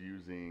was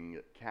using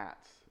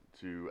cats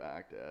to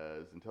act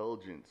as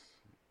intelligence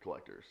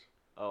collectors.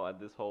 Oh, and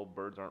this whole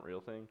birds aren't real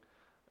thing,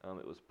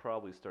 it was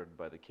probably started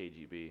by the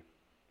KGB,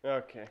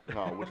 Okay.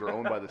 Which are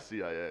owned by the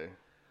CIA.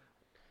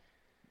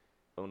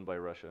 owned by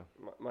Russia.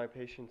 My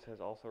patience has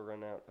also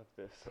run out of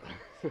this.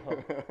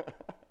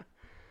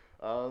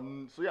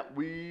 So yeah,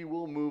 we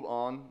will move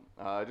on.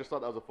 I just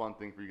thought that was a fun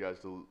thing for you guys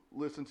to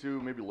listen to,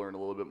 maybe learn a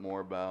little bit more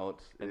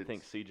about. And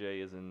think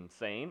CJ is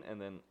insane, and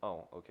then,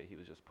 oh, okay, he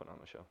was just put on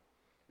the show.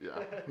 Yeah.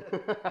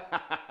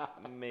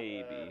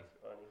 Maybe. That's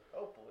funny.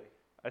 Hopefully.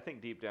 I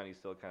think deep down you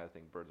still kind of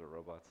think birds are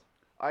robots.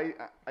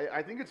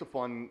 I think it's a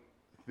fun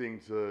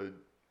thing to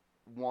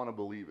want to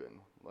believe in.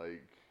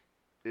 Like,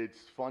 it's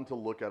fun to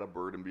look at a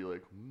bird and be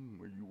like,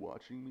 are you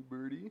watching me,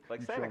 birdie? Like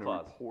you Santa trying to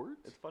Claus. report?"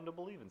 It's fun to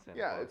believe in Santa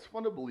Yeah, Claus. it's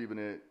fun to believe in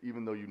it,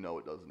 even though you know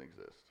it doesn't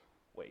exist.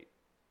 Wait.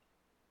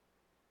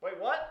 Wait,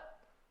 what?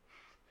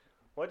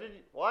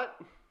 What?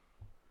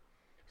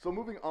 So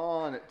moving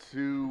on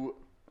to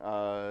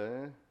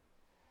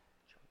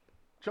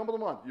Chump of the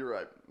Month. You're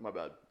right. My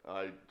bad.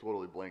 I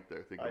totally blanked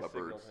there thinking I about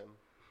signaled birds.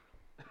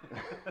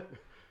 him.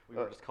 We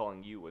were just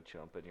calling you a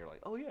chump, and you're like,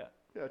 oh, yeah.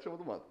 Yeah, Chump of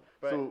the Month.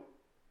 But- So,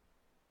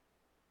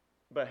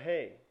 But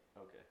hey,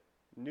 Okay.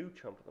 new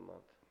chump of the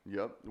month.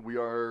 yep, we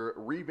are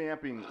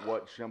revamping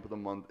what Chump of the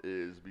Month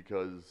is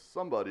because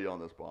somebody on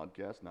this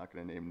podcast, not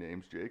going to name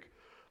names, Jake,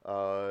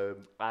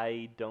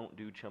 I don't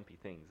do chumpy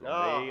things. And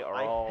Oh, they are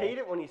I all, hate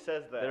it when he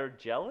says that. They're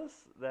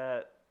jealous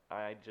that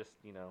I just,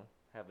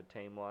 have a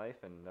tame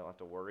life and don't have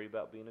to worry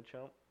about being a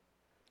chump.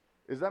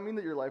 does that mean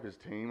that your life is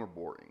tame or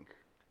boring?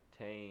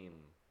 Tame.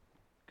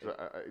 'Cause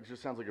it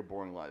just sounds like a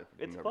boring life. if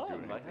you It's never do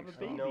fun. I anything, have a so-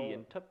 baby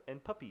No.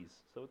 and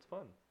puppies, so it's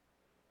fun.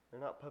 They're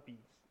not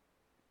puppies.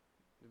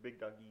 They're big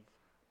doggies.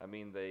 I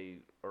mean, they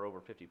are over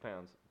 50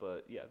 pounds,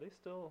 but yeah, they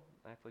still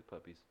act like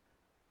puppies.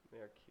 They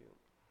are cute.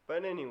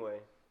 But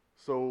anyway,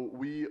 So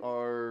we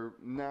are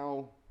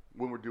now,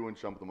 when we're doing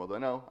Chump of the Month,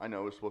 I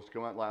know it was supposed to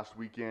come out last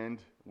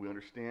weekend. We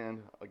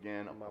understand.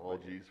 Again, My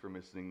apologies for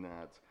missing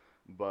that.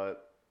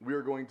 But we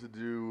are going to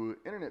do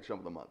Internet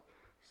Chump of the Month.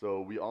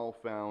 So we all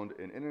found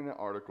an internet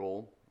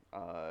article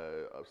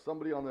of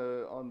somebody on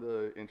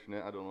the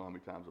internet, I don't know how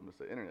many times I'm going to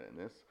say internet in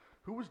this,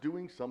 who was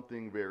doing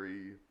something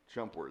very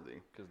chump-worthy.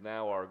 Because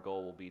now our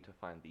goal will be to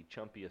find the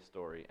chumpiest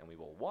story, and we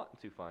will want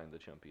to find the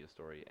chumpiest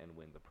story and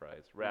win the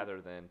prize,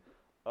 rather than,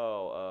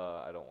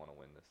 I don't want to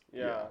win this.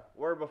 yeah. Yeah.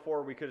 Where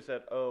before we could have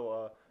said,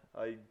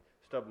 I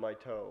stubbed my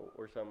toe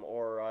or something,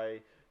 or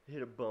I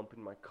hit a bump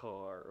in my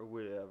car or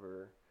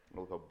whatever. I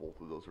love how both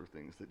of those were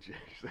things that Jake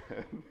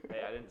said.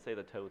 Hey, I didn't say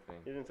the toe thing.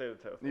 He didn't say the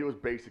toe. It was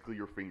basically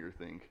your finger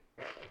thing.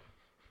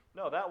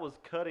 No, that was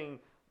cutting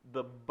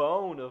the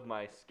bone of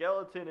my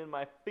skeleton in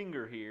my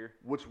finger here.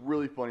 What's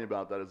really funny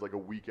about that is like a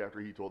week after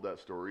he told that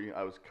story,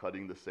 I was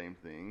cutting the same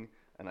thing,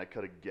 and I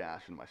cut a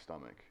gash in my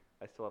stomach.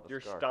 I still have a Your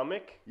scar.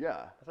 stomach?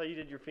 Yeah. I thought you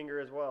did your finger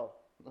as well.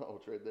 Oh,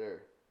 it's right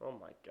there. Oh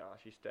my gosh,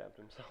 he stabbed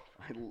himself.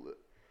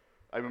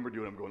 I remember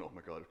doing it. I'm going, oh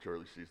my God, if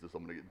Charlie sees this,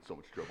 I'm going to get in so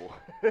much trouble.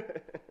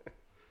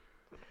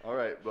 All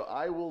right, but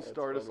I will That's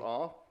start us funny.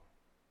 off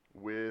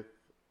with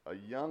a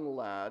young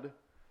lad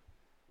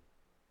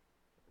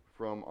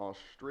from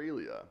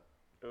Australia.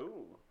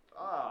 Ooh.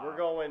 We're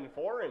going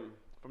foreign.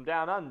 From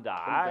down under.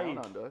 From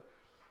down under.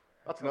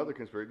 That's another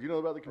conspiracy. Do you know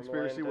about the From the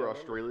conspiracy land where down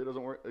under. Australia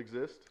doesn't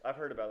exist? I've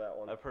heard about that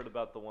one. I've heard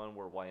about the one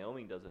where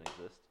Wyoming doesn't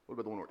exist. What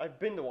about the one where... I've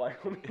been to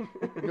Wyoming.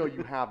 No,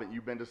 you haven't.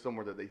 You've been to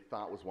somewhere that they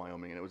thought was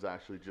Wyoming, and it was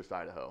actually just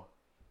Idaho.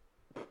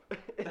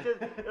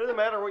 It doesn't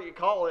matter what you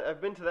call it. I've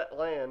been to that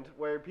land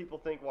where people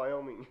think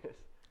Wyoming is.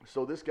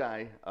 So this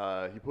guy,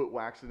 he put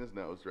wax in his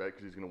nose, right?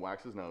 Because he's going to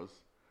wax his nose.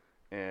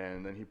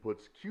 And then he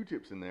puts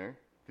Q-tips in there,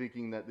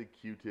 thinking that the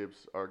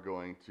Q-tips are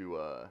going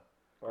to...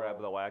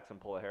 Grab the wax and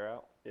pull the hair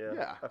out.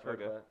 Yeah. I've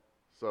heard Okay. that.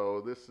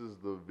 So this is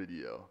the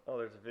video. Oh,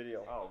 there's a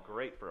video. Oh,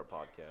 great for a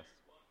podcast.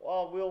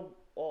 Well, we'll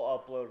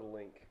upload a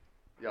link.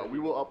 Yeah, we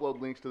will upload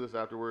links to this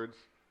afterwards.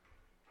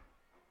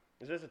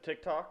 Is this a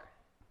TikTok?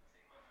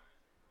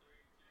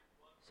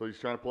 So he's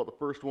trying to pull out the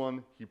first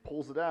one. He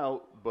pulls it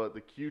out, but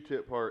the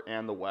Q-tip part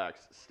and the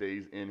wax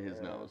stays in his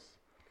Yeah. nose.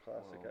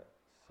 Classic. Oh.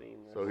 I've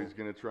seen this. So he's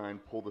going to try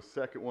and pull the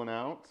second one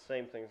out.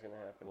 Same thing's gonna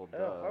happen. Well,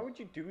 Oh, why duh. would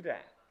you do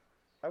that?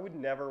 I would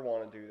never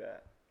want to do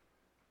that.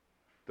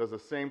 Does the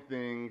same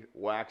thing.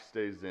 Wax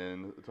stays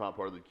in. The top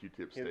part of the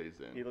Q-tip stays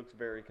He in. looks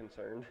very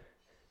concerned.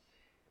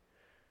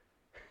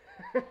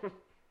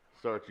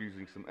 Starts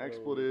using some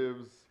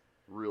expletives.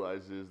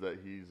 Realizes that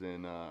he's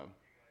in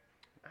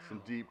some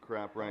Ow. deep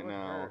crap That right would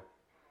now. hurt.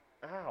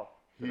 Ow.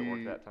 Did it work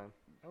He- that time?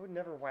 I would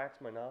never wax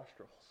my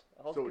nostrils.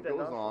 I'll So get it that goes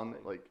nostril on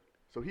thing. like.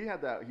 So he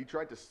had that. He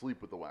tried to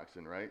sleep with the wax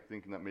in, right?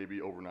 Thinking that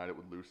maybe overnight it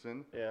would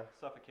loosen. Yeah.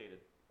 Suffocated.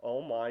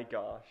 Oh my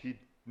gosh. He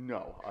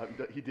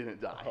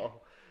didn't die.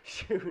 Oh,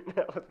 shoot.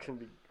 That was gonna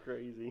be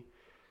crazy.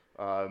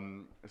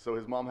 So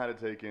his mom had to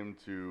take him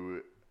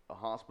to a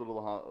hospital.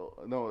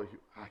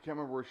 I can't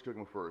remember where she took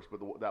him first, but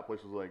that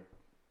place was like,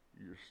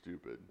 "You're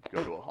stupid.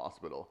 Go to a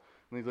hospital."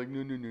 And he's like,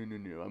 "No, no, no, no,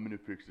 no. I'm gonna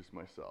fix this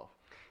myself."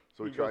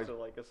 So he Goes tries. to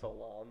like a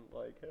salon,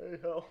 like, hey,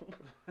 help.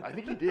 I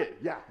think he did.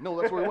 Yeah. No,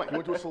 that's where he went. He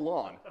went to a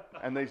salon,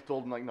 and they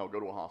told him like, "No, go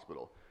to a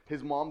hospital."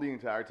 His mom, the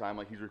entire time,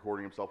 like he's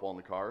recording himself all in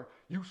the car.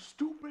 "You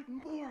stupid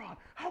moron!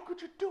 How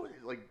could you do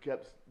it?" Like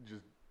kept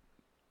just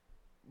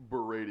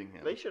berating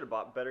him. They should have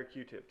bought better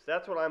Q-tips.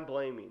 That's what I'm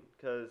blaming.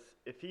 Because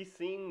if he's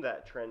seen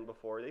that trend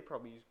before, they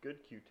probably used good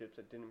Q-tips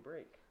that didn't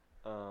break.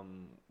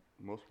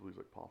 Most of these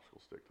like popsicle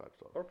stick type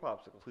stuff. Or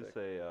popsicle Please stick.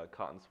 say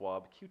cotton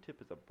swab.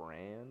 Q-tip is a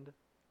brand.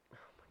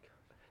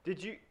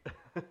 Did you...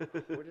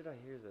 Where did I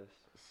hear this?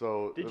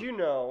 So Did you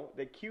know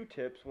that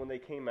Q-tips, when they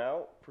came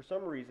out, for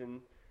some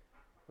reason...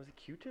 Was it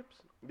Q-tips?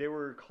 They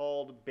were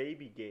called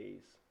baby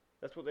gays.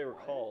 That's what they were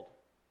called.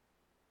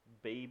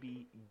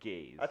 Baby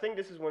gaze. I think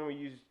this is when we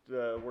used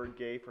the word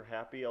gay for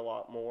happy a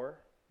lot more,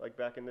 like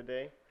back in the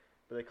day.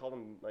 But they called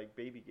them like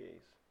baby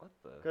gays. What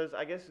the? Because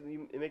I guess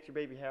it makes your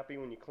baby happy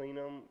when you clean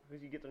them,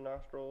 because you get their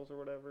nostrils or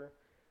whatever.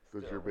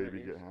 Does Still, your what it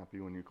baby get is. happy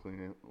when you clean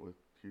it with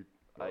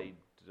I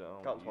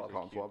don't Cotton use swabs. a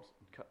cotton Q- swabs?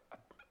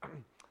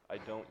 I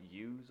don't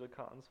use a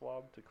cotton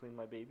swab to clean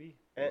my baby.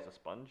 I Eh. use a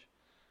sponge.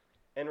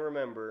 And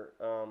remember,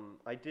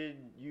 I did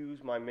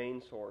use my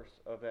main source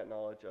of that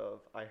knowledge of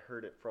I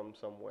heard it from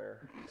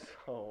somewhere.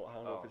 So I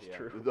don't know Oh, if it's yeah.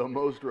 true. The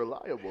most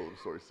reliable of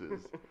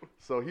sources.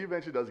 So he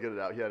eventually does get it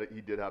out.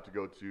 He did have to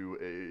go to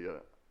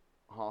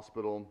a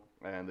hospital,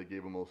 and they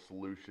gave him a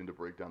solution to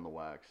break down the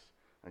wax,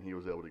 and he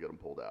was able to get him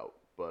pulled out.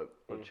 But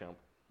What a chump.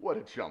 what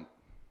a chump!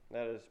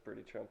 That is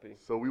pretty chumpy.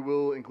 So we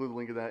will include a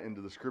link of that in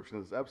the description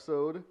of this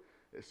episode.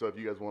 So if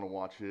you guys want to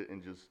watch it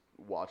and just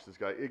watch this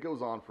guy, it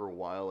goes on for a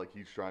while. Like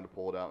he's trying to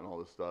pull it out and all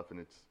this stuff, and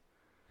it's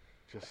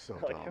just so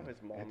I like dumb. how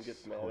his mom It's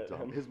gets so mad at dumb.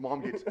 him. His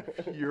mom gets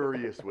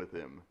furious with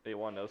him. Hey, you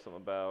want to know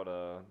something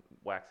about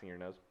waxing your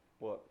nose?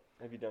 What?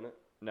 Have you done it?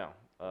 No.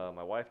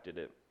 My wife did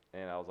it,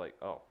 and I was like,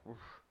 oh, oof,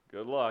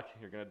 good luck.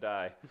 You're going to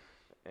die.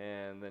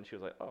 And then she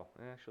was like, oh,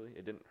 actually,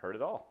 it didn't hurt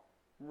at all.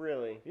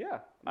 Really? Yeah.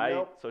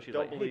 Nope, So she's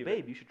don't like, hey, believe it.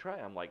 babe, you should try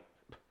it. I'm like,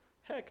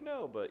 heck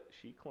no. But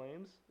she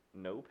claims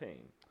no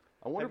pain.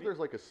 I wonder Have if there's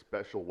like a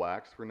special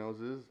wax for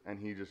noses, and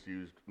he just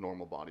used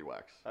normal body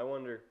wax. I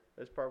wonder.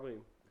 That's probably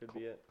could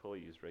be it. Chloe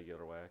used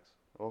regular wax.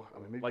 Oh, I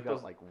mean, maybe Like he got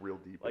those- like real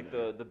deep. Like in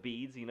there. the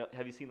beads, you know,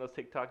 have you seen those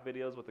TikTok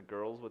videos with the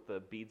girls with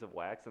the beads of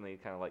wax and they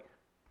kind of like,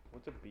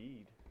 What's a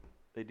bead?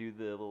 they do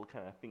the little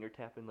kind of finger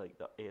tapping, like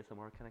the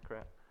ASMR kind of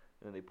crap,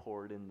 and then they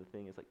pour it in the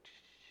thing, it's like,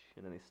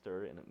 and then they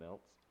stir it and it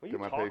melts. What are you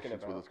Okay, my talking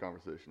patience about? with this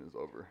conversation is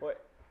over.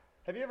 What?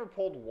 Have you ever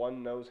pulled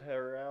one nose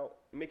hair out?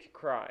 It makes you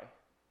cry.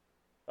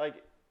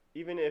 Like,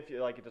 even if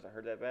like it doesn't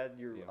hurt that bad,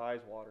 your Yeah.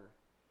 eyes water.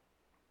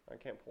 I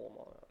can't pull them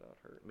all out. That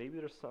would hurt. Maybe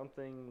there's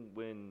something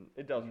when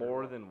It does hurt a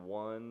more lot. than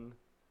one,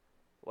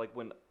 like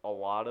when a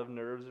lot of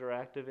nerves are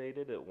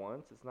activated at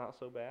once, it's not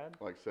so bad.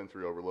 Like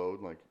sensory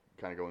overload, like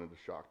kind of going into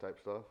shock type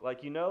stuff.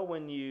 Like, you know,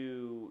 when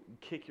you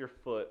kick your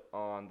foot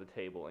on the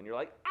table and you're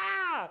like,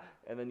 ah,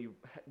 and then you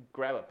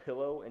grab a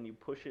pillow and you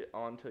push it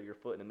onto your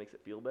foot and it makes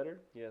it feel better.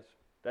 Yes.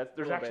 There's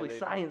Little actually Band-Aid.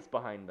 science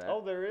behind that.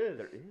 Oh, there is.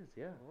 There is,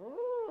 yeah.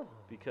 Oh.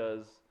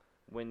 Because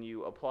when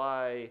you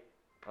apply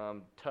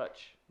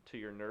touch to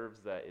your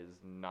nerves that is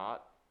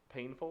not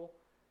painful,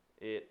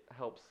 it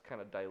helps kind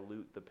of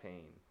dilute the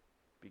pain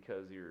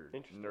because your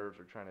Interesting. nerves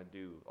are trying to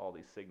do all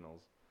these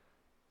signals.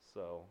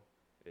 So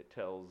it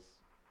tells.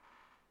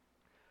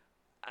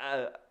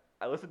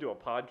 I listened to a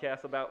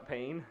podcast about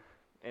pain,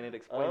 and it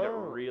explained it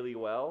Oh. really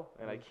well,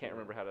 and I Okay. can't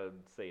remember how to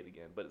say it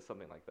again, but it's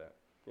something like that.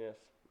 Yes.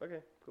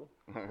 Okay. Cool.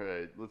 All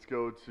right, let's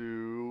go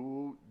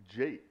to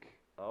Jake.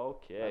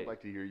 Okay. I'd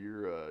like to hear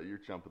your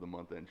chump of the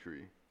month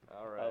entry.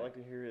 All right. I like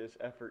to hear his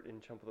effort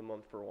in Chump of the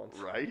Month for once.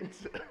 Right?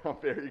 I'm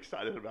very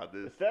excited about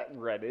this. Is that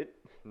Reddit?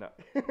 No.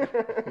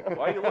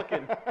 Why are you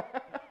looking?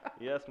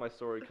 Yes, my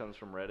story comes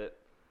from Reddit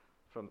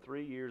from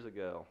 3 years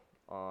ago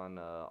on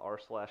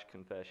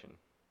r/confession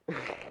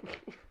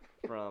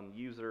from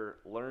user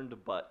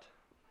learnedbutt.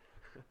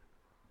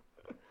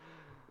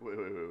 Wait.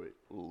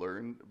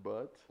 Learned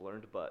butt?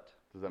 Learned butt.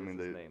 Does that is mean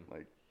his they name.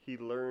 like? He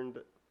learned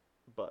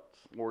butts.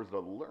 Or is it a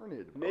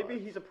learned? Maybe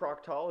butt? he's a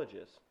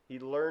proctologist. He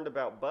learned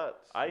about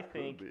butts. I It could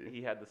think be.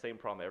 he had the same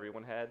problem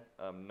everyone had,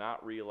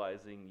 not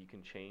realizing you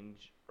can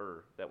change,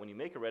 or that when you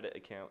make a Reddit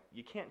account,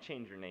 you can't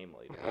change your name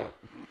later.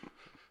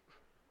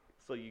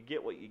 So you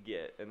get what you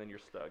get, and then you're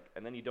stuck.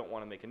 And then you don't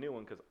want to make a new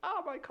one because,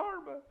 my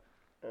karma.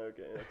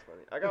 Okay, that's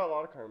funny. I got a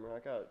lot of karma. I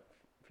got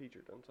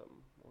featured on something.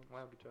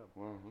 Wow, good job.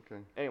 Wow.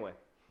 Okay. Anyway,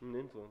 I'm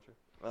an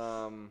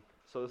influencer.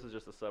 so this is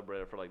just a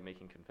subreddit for like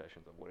making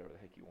confessions of whatever the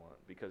heck you want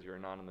because you're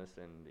anonymous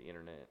and the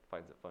internet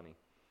finds it funny.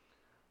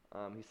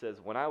 He says,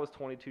 when I was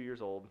 22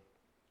 years old,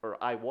 or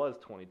I was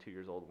 22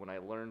 years old when I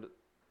learned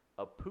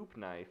a poop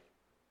knife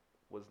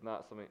was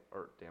not something,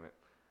 or damn it.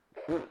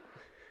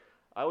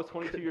 I was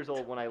 22 years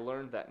old when I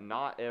learned that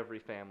not every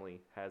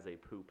family has a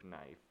poop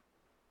knife.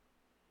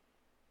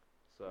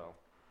 So,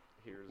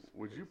 here's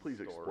Would you his please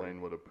story.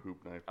 explain what a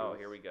poop knife is? Oh,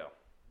 here we go.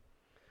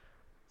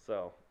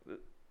 So,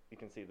 you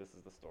can see this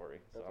is the story.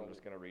 So That's I'm all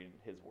just going to read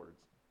his words.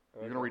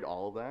 You're gonna read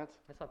all of that?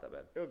 It's not that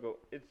bad. It'll go.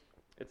 It's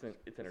It's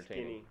entertaining.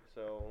 skinny,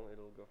 so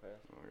it'll go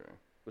fast. Okay.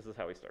 This is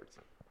how he starts.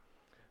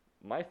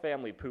 My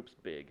family poops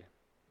big.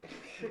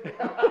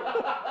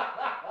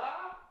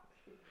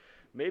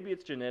 Maybe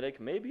it's genetic,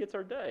 maybe it's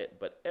our diet,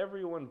 but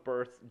everyone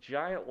births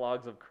giant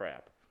logs of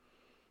crap.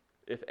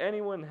 If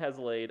anyone has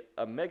laid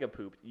a mega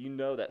poop, you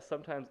know that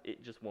sometimes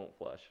it just won't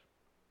flush.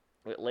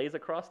 It lays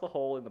across the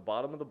hole in the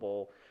bottom of the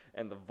bowl,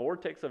 and the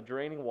vortex of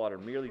draining water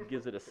merely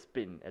gives it a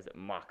spin as it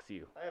mocks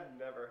you. I have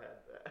never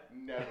had that.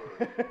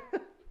 Never.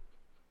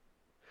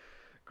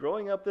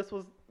 Growing up, this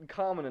was a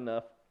common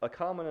enough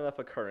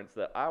occurrence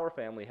that our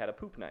family had a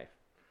poop knife.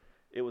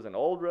 It was an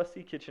old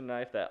rusty kitchen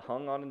knife that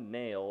hung on a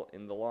nail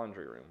in the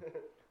laundry room,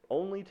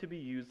 only to be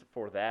used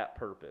for that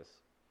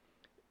purpose.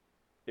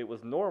 It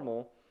was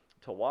normal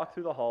to walk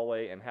through the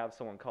hallway and have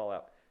someone call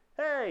out,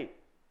 "Hey!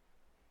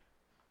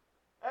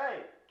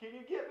 Hey, can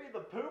you get me the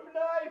poop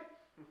knife?"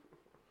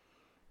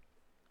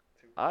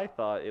 I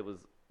thought it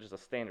was just a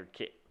standard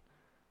kit.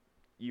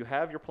 You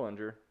have your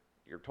plunger,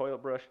 your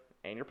toilet brush,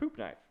 and your poop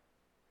knife.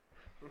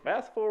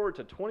 Fast forward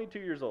to 22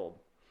 years old.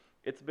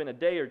 It's been a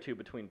day or two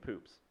between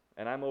poops,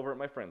 and I'm over at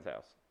my friend's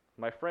house.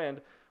 My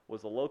friend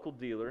was a local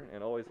dealer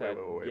and always had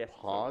Wait. guests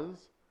over.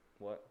 Pause.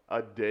 What?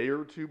 A day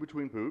or two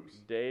between poops?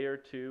 Day or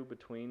two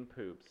between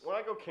poops. When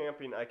I go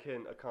camping, I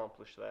can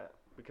accomplish that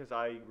because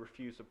I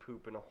refuse to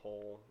poop in a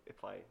hole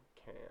if I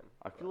can.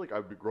 I feel like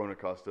I've grown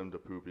accustomed to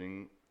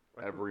pooping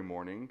every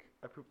morning.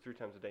 I poop 3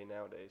 times a day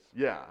nowadays.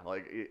 Yeah,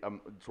 like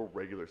it's a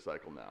regular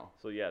cycle now.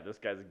 So yeah, this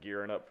guy's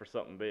gearing up for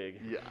something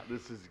big. Yeah,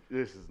 this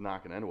is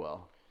not gonna end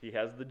well. He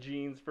has the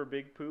genes for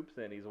big poops,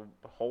 and he's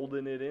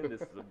holding it in.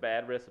 This is a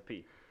bad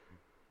recipe.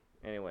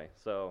 Anyway,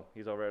 so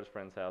he's over at his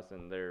friend's house,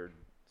 and they're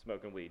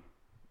smoking weed.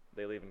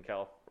 They live in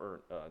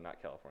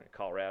not California,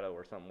 Colorado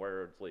or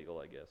somewhere it's legal,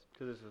 I guess.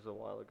 Because this was a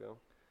while ago.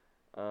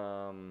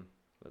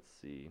 Let's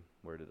see.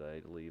 Where did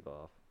I leave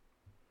off?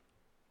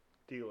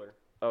 Dealer.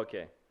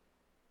 Okay.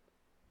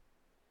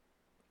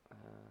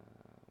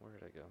 Where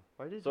did I go?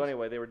 Why did So you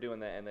anyway, they were doing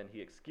that, and then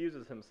he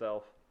excuses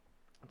himself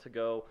to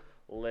go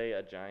lay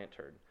a giant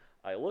turd.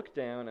 I look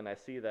down, and I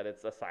see that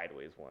it's a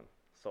sideways one.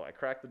 So I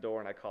crack the door,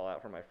 and I call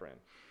out for my friend.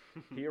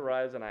 He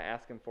arrives, and I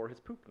ask him for his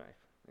poop knife.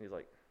 And he's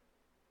like,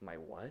 "My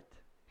what?"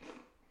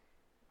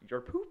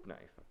 "Your poop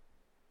knife.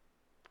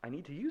 I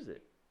need to use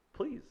it.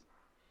 Please."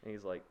 And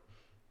he's like,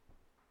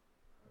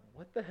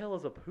 "What the hell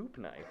is a poop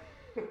knife?"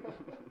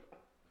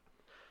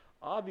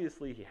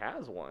 Obviously, he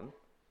has one,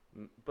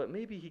 but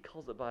maybe he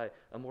calls it by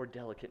a more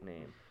delicate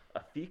name.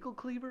 A fecal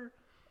cleaver?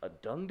 A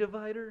dung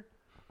divider?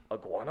 A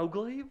guano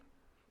glaive?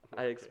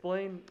 I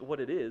explain what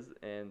it is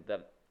and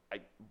that I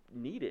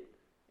need it,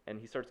 and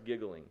he starts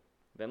giggling,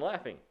 then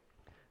laughing.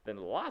 Then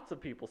lots of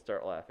people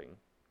start laughing,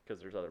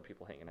 because there's other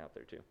people hanging out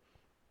there too.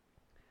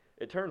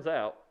 It turns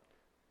out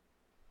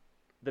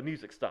the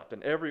music stopped,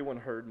 and everyone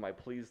heard my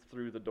pleas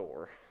through the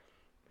door.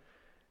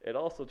 It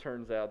also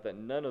turns out that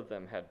none of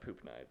them had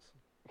poop knives.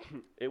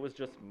 It was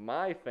just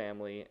my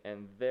family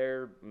and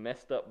their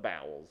messed up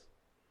bowels.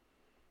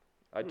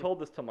 I told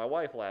this to my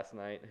wife last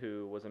night,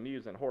 who was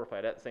amused and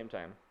horrified at the same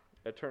time.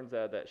 It turns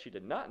out that she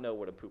did not know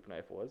what a poop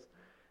knife was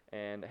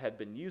and had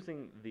been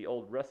using the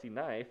old rusty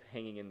knife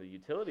hanging in the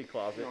utility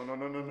closet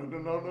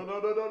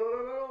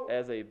No.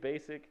 as a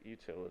basic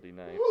utility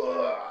knife.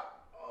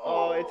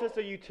 Oh, it's just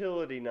a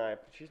utility knife.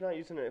 She's not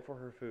using it for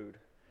her food.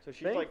 So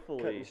she's like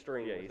Thankfully, cutting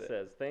string yeah, with he it.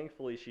 says,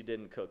 thankfully she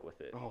didn't cook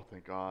with it, Oh,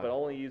 thank God. but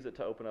only use it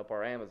to open up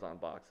our Amazon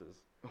boxes.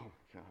 Oh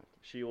my God.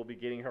 She will be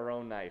getting her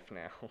own knife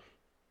now.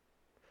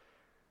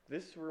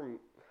 This room.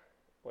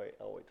 Wait,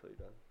 I'll wait till you're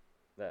done.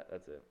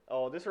 That's it.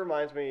 Oh, this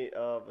reminds me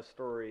of a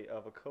story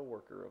of a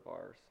coworker of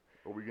ours.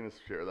 Are we gonna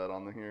share that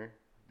on the here?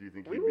 Do you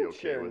think We he'd be won't okay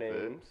share with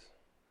names.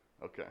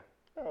 it? Okay.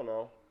 I don't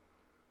know.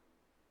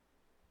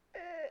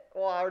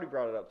 Well, I already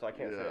brought it up, so I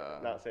can't Yeah.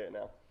 not say it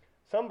now.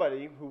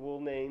 Somebody who will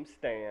name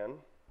Stan.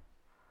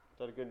 Is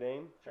that a good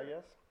name? Sure. I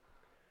guess.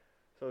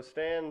 So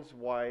Stan's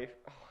wife.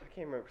 Oh, I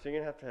can't remember. So you're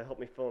gonna have to help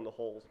me fill in the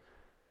holes.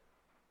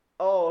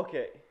 Oh,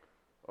 okay.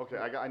 Okay,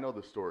 I know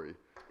the story.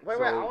 Wait,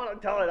 So, I want to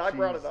tell it. I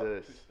brought it up.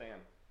 Jesus. Who's Stan?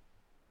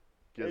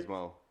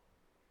 Gizmo.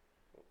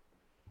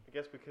 I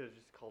guess we could have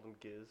just called him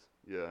Giz.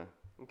 Yeah.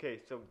 Okay,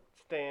 so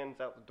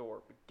Stan's out the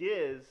door. But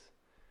Giz,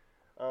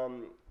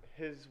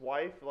 his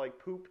wife like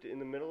pooped in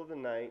the middle of the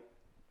night.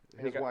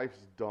 His wife's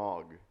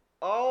dog.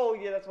 Oh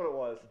yeah, that's what it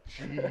was.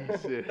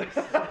 Jesus.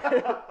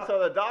 So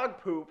the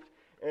dog pooped,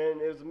 and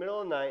it was the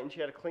middle of the night, and she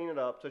had to clean it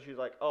up. So she's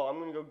like, "Oh, I'm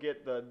gonna go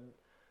get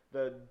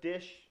the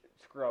dish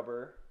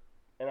scrubber,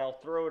 and I'll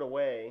throw it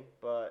away.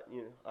 But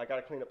I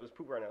gotta clean up this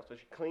poop right now." So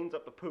she cleans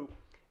up the poop,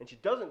 and she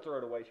doesn't throw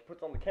it away. She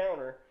puts it on the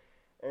counter,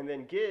 and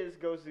then Giz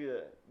goes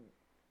to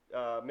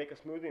make a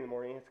smoothie in the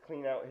morning. He has to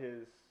clean out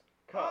his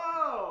cup.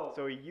 Oh!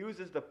 So he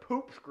uses the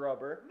poop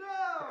scrubber No!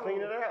 to clean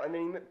it out, and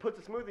then he puts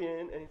the smoothie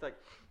in, and he's like,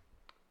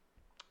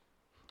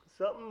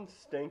 "Something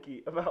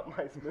stinky about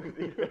my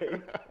smoothie,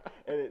 babe,"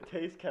 and it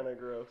tastes kind of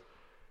gross.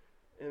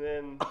 And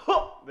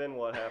then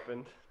what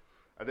happened?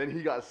 And then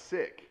he got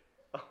sick.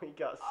 Oh, he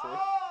got sick.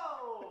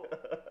 Oh!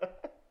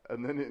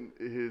 And then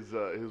his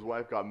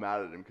wife got mad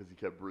at him because he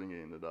kept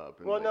bringing it up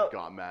and Well, no.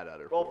 got mad at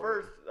her. Well, for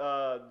first,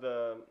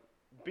 the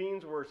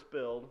beans were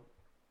spilled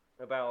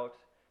about,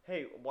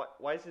 "Hey,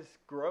 why is this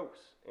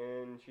gross?"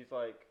 And she's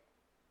like,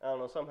 I don't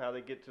know, somehow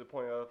they get to the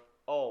point of,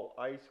 "Oh,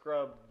 I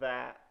scrubbed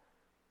that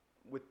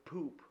with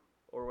poop,"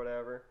 or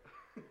whatever.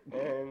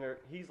 And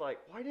he's like,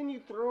 "Why didn't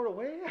you throw it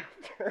away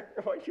after?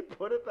 Why'd you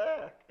put it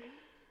back?"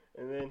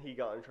 And then he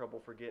got in trouble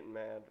for getting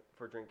mad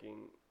for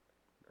drinking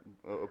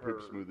a poop her-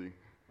 smoothie.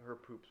 her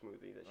poop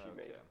smoothie that she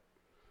made. Okay.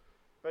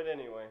 But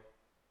anyway,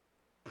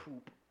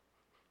 poop.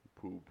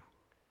 Poop.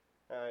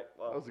 All right,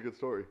 well, That was a good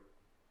story.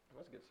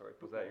 that's a good story. Was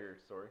Poop that man. your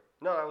story?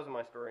 No, that wasn't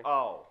my story.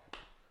 Oh.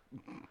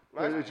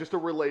 It's just a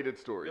related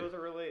story. It was a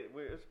related.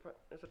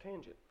 It's a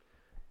tangent.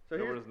 So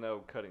There here's was no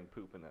cutting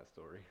poop in that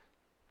story.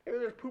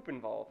 there's poop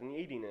involved and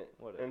eating it,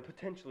 Whatever. and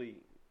potentially.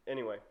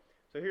 Anyway,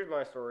 so here's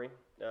my story.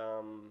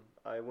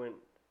 I went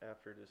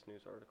after this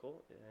news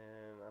article,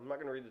 and I'm not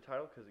gonna read the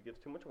title because it gives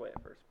too much away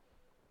at first.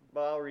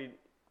 But I'll read.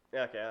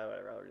 Okay,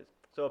 whatever. I'll read it.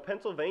 So a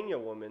Pennsylvania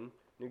woman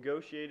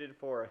negotiated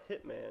for a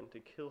hitman to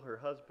kill her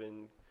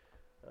husband.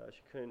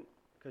 She couldn't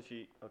because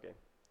she. Okay.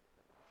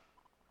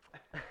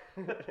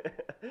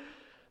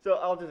 So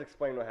I'll just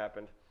explain what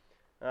happened,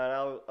 and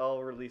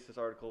I'll release this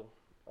article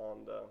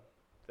on the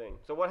thing.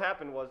 So what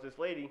happened was this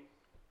lady,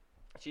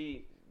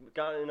 she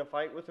got in a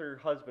fight with her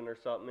husband or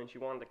something, and she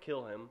wanted to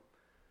kill him.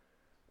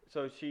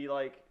 So she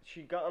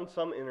got on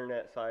some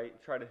internet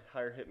site, tried to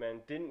hire a hitman,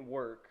 didn't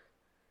work,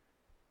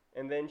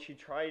 and then she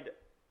tried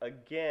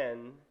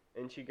again,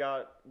 and she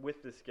got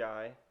with this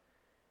guy,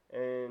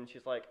 and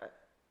he's like,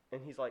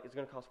 "It's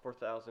gonna cost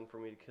 $4,000 for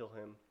me to kill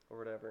him or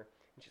whatever,"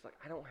 and she's like,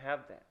 "I don't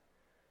have that."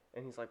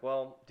 And he's like,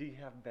 "Well, do you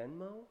have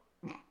Venmo?"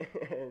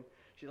 And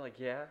she's like,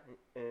 "Yeah."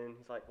 And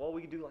he's like, "Well,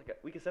 we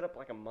could set up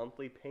like a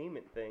monthly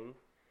payment thing,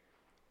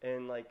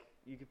 and like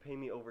you could pay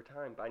me over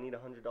time, but I need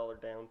 $100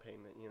 down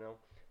payment, you know."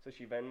 So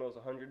she Venmos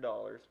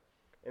 $100,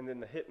 and then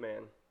the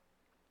hitman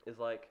is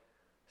like,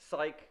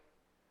 "Psych,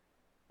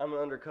 I'm an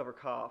undercover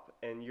cop,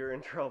 and you're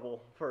in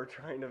trouble for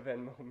trying to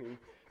Venmo me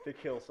to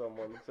kill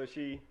someone." So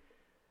she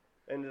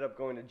ended up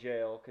going to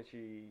jail because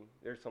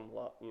there's some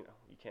law, you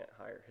can't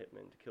hire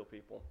hitmen to kill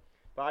people.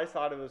 But I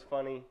thought it was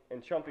funny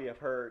and chumpy of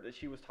her that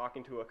she was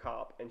talking to a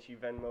cop and she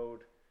Venmoed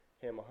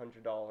him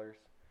 $100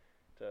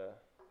 to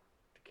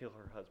kill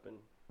her husband.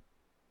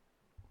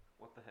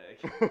 What the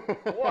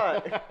heck?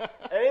 What?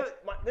 And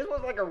this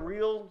was like a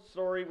real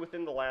story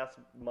within the last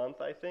month,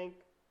 I think.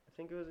 I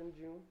think it was in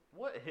June.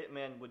 What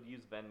hitman would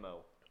use Venmo?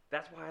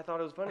 That's why I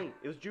thought it was funny.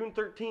 It was June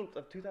 13th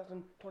of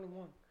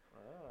 2021. Ah.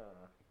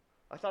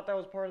 I thought that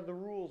was part of the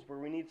rules where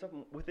we need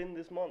something within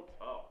this month.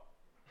 Oh.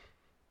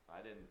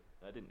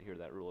 I didn't hear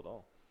that rule at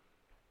all.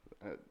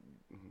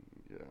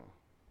 Yeah,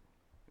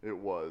 it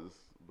was,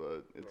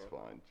 but it's Yeah.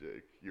 fine,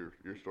 Jake.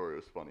 Your story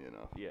was funny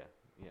enough. Yeah,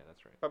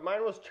 that's right. But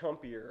mine was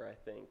chumpier, I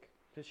think,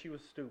 because she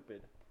was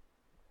stupid.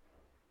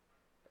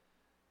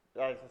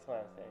 That's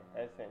what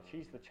I'm saying.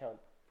 She's the chump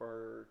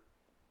for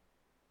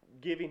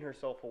giving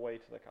herself away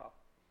to the cop.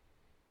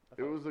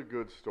 It was a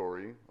good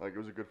story. Like, it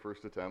was a good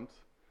first attempt.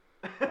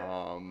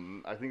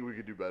 I think we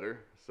could do better.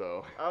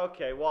 So.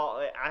 Okay,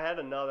 well, I had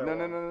another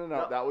one.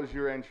 No. That was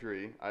your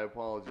entry. I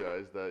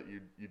apologize that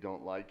you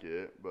don't like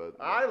it, but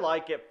I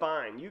like it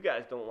fine. You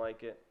guys don't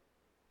like it.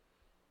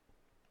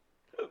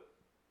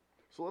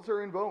 So let's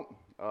hurry and vote.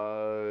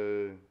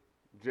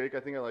 Jake, I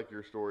think I like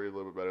your story a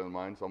little bit better than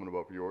mine, so I'm gonna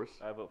vote for yours.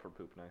 I vote for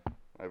poop knife.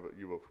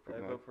 You vote for I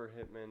Poop vote for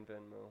Hitman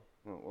Venmo.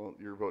 Oh, well,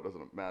 your vote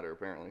doesn't matter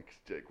apparently, 'cause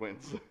Jake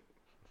wins.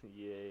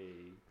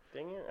 Yay.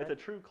 Dang it. It's a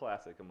true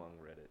classic among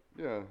Reddit.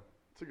 Yeah.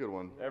 It's a good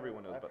one.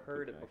 Everyone knows I've about the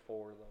heard poop it knife.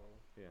 before though.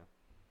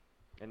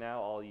 And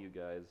now all you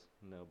guys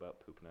know about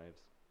poop knives.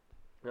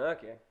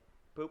 Okay.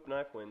 Poop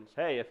knife wins.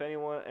 Hey, if any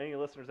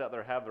listeners out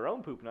there have their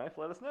own poop knife,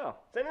 let us know.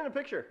 Send in a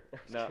picture.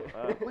 No,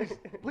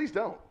 Please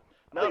don't.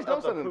 Not Please don't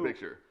of the send in a poop.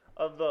 picture.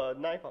 Of the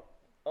knife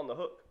on the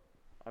hook.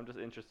 I'm just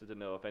interested to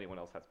know if anyone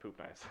else has poop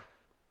knives.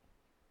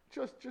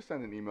 Just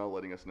send an email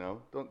letting us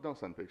know. Don't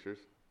send pictures.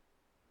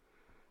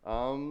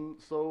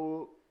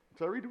 So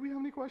Tyree, do we have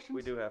any questions?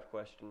 We do have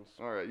questions.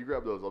 All right, you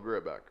grab those. I'll be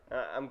right back.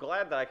 I'm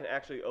glad that I can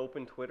actually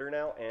open Twitter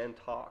now and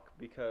talk,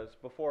 because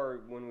before,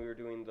 when we were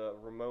doing the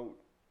remote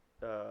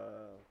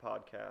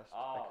podcast,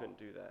 I Oh. couldn't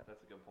do that.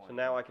 That's a good point. So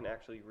now I can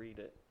actually read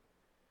it.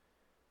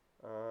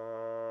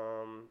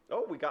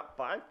 Oh, we got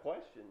 5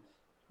 questions.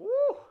 Woo!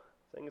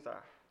 Things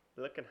are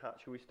looking hot.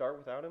 Should we start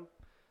without him?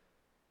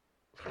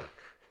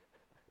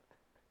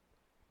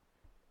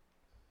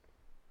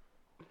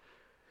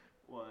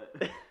 What?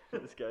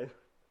 This guy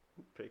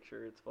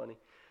picture, it's funny.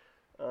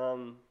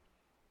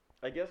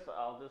 I guess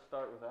I'll just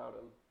start without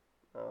him.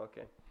 Oh,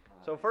 okay.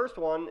 So first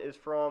one is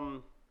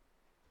from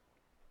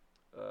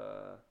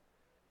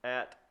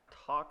at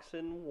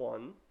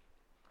Toxin1.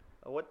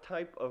 What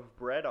type of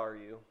bread are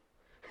you?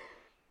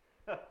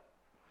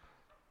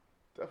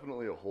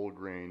 Definitely a whole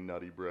grain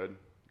nutty bread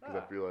because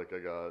Ah. I feel like I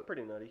got.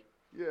 Pretty nutty.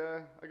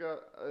 Yeah,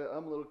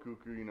 I'm a little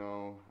cuckoo, you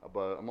know,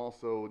 but I'm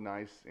also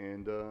nice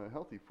and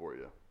healthy for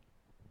you.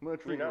 I'm gonna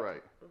treat you not-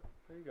 right.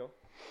 There you go.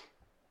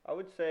 I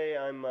would say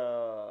I'm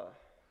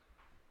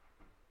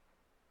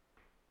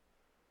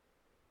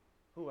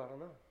Ooh, I don't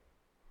know.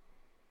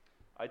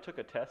 I took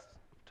a test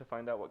to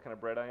find out what kind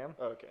of bread I am.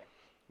 Okay.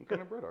 What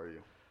kind of bread are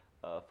you?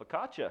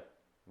 Focaccia.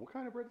 What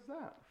kind of bread is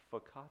that?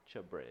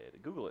 Focaccia bread.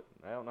 Google it.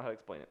 I don't know how to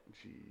explain it.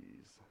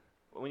 Jeez.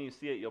 When you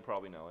see it, you'll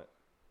probably know it.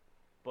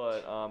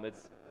 But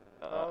it's.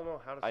 I don't know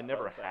how to I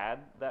never spell that. had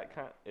that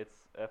kind.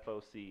 It's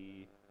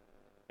FOCACCIA.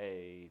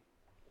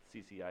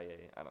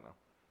 I don't know.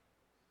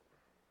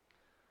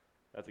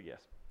 That's a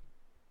guess.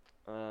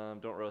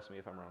 Don't roast me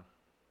if I'm wrong.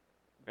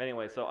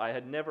 Anyway, so I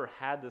had never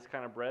had this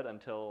kind of bread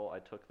until I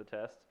took the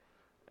test,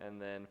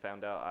 and then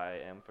found out I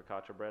am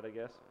focaccia bread, I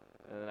guess.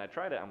 And then I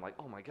tried it. I'm like,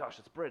 oh my gosh,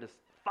 this bread is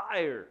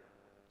fire!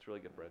 It's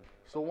really good bread.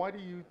 So why do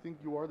you think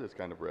you are this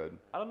kind of bread?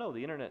 I don't know.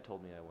 The internet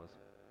told me I was.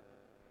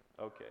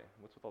 Okay,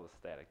 what's with all the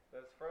static?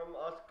 That's from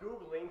us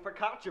Googling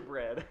focaccia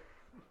bread.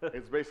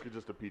 It's basically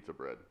just a pizza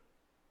bread.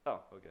 Oh,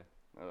 okay.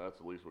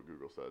 That's at least what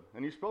Google said.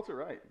 And you spelt it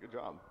right. Good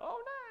job.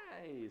 Oh,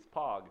 nice.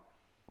 Pog.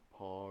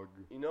 Pog.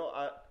 You know,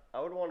 I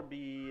would want to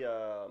be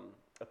a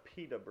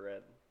pita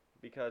bread,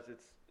 because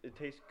it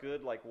tastes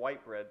good like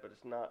white bread, but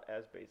it's not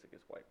as basic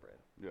as white bread.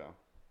 Yeah.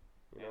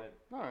 You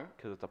know? All right.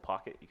 Because it's a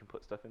pocket you can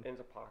put stuff in. And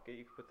it's a pocket.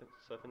 You can put the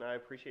stuff in. I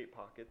appreciate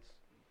pockets.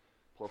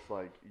 Plus,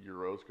 like,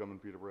 gyros come in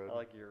pita bread. I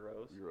like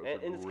gyros. Gyros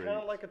And, are and it's kind great.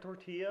 of like a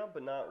tortilla,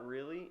 but not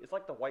really. It's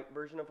like the white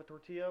version of a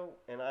tortilla,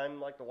 and I'm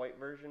like the white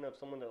version of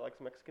someone that likes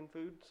Mexican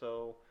food,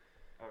 so...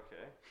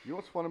 Okay. You know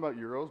what's fun about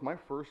gyros? My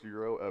first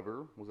gyro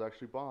ever was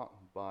actually bought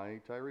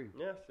by Tyree.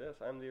 Yes,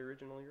 I'm the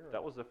original gyro.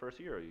 That was the first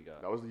gyro you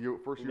got. That was the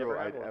first You gyro never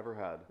had I'd one? ever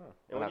had. Huh. And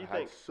And what I've do you had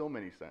think? so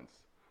many since.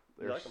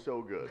 You They're like 'em?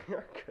 so good.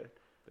 They're good.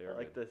 They I are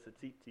like good. the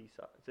tzatziki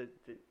sauce.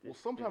 Well,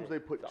 sometimes they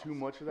put too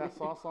much of that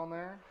sauce on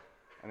there,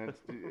 and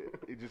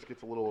it just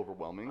gets a little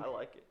overwhelming. I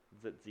like it.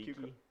 Tzatziki.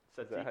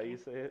 Tzatziki. Is that how you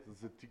say it?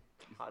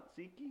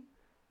 Tzatziki?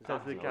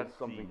 Tzatziki. It's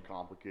something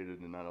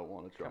complicated, and I don't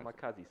want to try.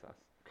 Kamikaze sauce.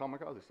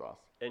 Kamikaze sauce.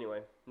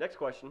 Anyway, next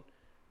question.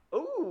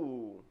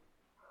 Ooh!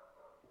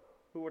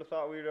 Who would have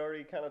thought we'd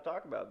already kind of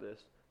talk about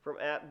this? From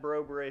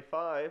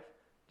 @BroBray5,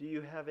 do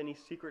you have any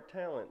secret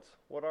talents?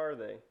 What are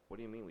they? What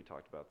do you mean we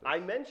talked about this? I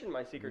mentioned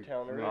my secret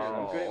talent You earlier. mentioned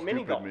I'm good at stupid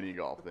mini golf. mini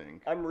golf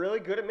thing. I'm really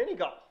good at mini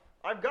golf.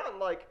 I've gotten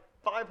like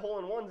 5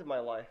 hole-in-ones in my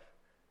life.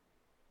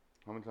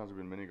 How many times have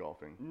you been mini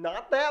golfing?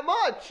 Not that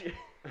much.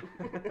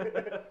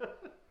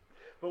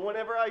 But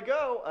whenever I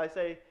go, I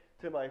say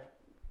to my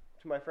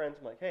friends,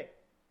 I'm like, hey,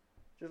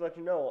 just let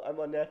you know, I'm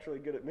unnaturally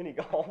good at mini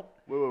golf.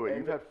 Wait. And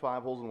You've had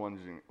 5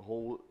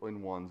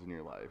 hole-in-ones in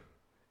your life.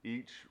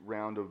 Each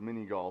round of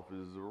mini golf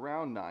is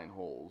around 9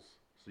 holes.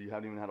 So you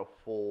haven't even had a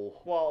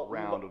full Well,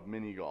 round of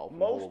mini golf. in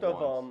Most of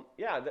hole-in-ones. them,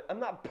 yeah, I'm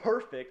not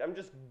perfect. I'm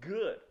just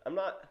good. I'm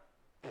not.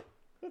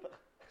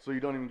 So you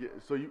don't even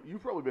get. So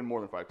you've probably been more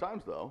than 5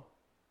 times though.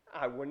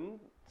 I wouldn't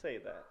say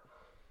that.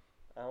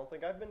 I don't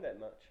think I've been that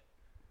much.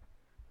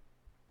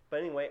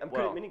 But anyway, I'm good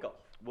Well, at mini golf.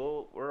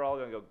 We're all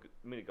gonna go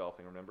mini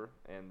golfing, remember?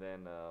 And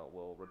then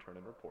we'll return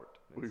and report.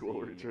 And We will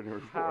see return and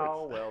report.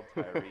 how well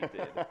Tyree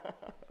did. I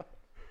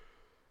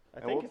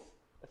And think we'll-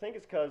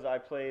 it's because I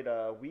played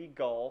Wii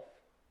golf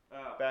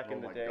back Oh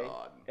in the my day,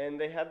 God. and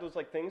they had those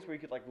like things where you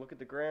could like look at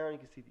the ground, you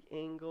could see the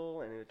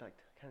angle, and it would like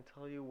kind of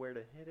tell you where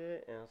to hit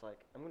it. And I was like,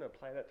 I'm gonna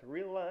apply that to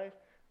real life.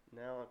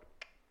 Now,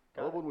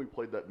 I love when we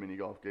played that mini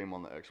golf game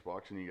on the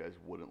Xbox and you guys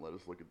wouldn't let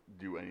us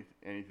do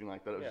anything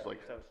like that. It was Yeah, just like,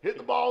 because I was hit the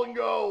cheating. ball and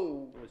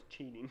go. It was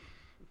cheating.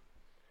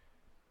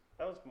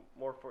 That was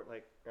more for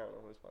like, I don't know,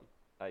 it was fun.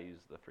 I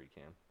used the free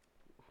cam.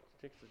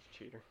 Jake's such a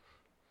cheater.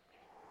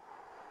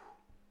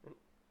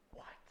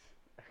 What?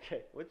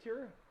 Okay, what's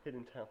your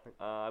hidden talent?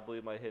 I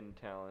believe my hidden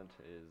talent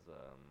is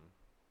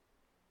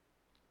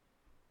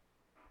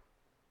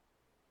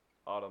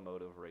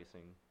automotive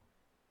racing.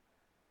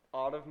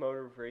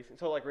 Automotive racing.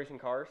 So like racing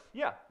cars?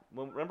 Yeah.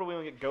 Remember when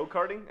we went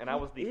go-karting and I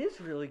was He is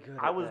really good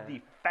at I was that.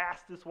 the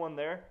fastest one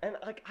there. And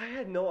like I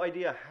had no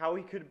idea how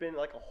he could have been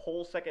like a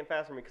whole second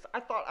faster than me because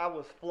I thought I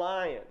was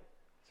flying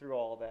through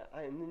all that.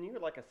 And then you were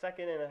like a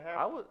second and a half.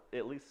 I was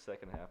at least a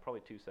second and a half,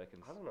 probably 2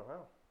 seconds I don't know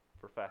how.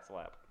 for fast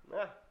lap.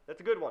 Yeah,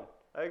 that's a good one.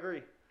 I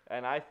agree.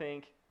 And I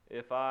think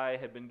if I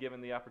had been given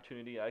the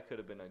opportunity, I could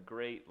have been a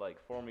great like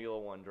Formula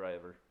 1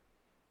 driver.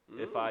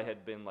 If I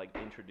had been like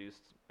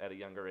introduced at a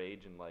younger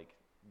age and like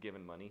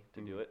given money to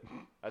do it,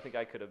 I think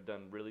I could have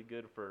done really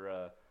good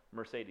for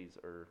Mercedes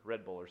or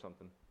Red Bull or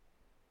something.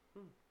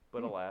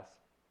 But alas,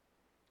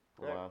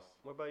 Alright. Alas.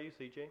 What about you,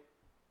 CJ?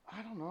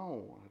 I don't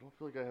know. I don't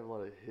feel like I have a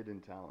lot of hidden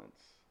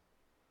talents.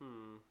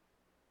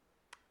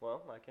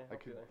 Well, I can't I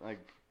help could you there. like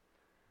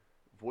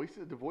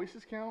voices. Do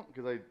voices count?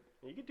 Because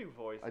You could do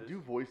voices. I do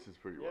voices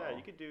pretty well. Yeah,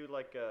 you could do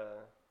like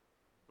I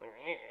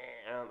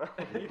don't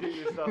know. You do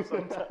your stuff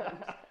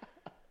sometimes.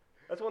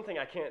 That's one thing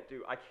I can't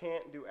do. I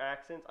can't do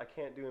accents. I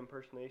can't do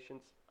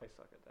impersonations. I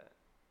suck at that.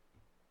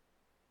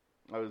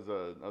 I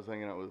was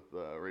hanging out with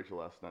Rachel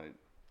last night,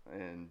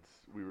 and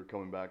we were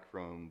coming back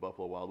from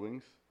Buffalo Wild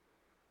Wings,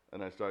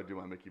 and I started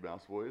doing my Mickey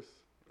Mouse voice.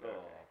 oh Okay.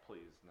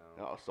 please no.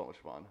 Oh, it was so much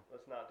fun.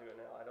 Let's not do it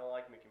now. I don't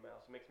like Mickey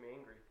Mouse. It makes me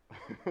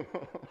angry.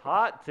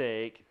 Hot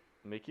take: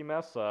 Mickey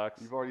Mouse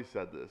sucks. You've already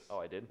said this. Oh,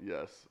 I did.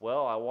 Yes.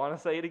 Well, I want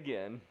to say it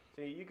again.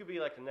 See, you could be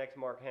like the next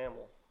Mark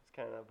Hamill. It's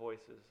kind of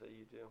voices that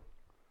you do.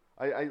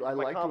 I My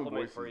like doing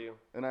compliment voices. for you.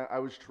 And I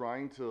was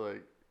trying to,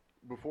 like,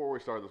 before we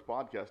started this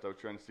podcast, I was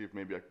trying to see if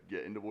maybe I could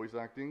get into voice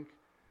acting.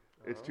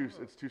 It's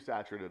too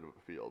saturated of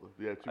a field.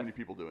 You have too many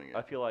people doing it.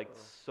 I feel like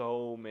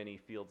so many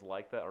fields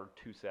like that are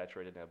too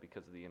saturated now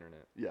because of the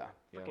internet. Yeah.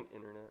 Yeah. Fucking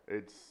internet.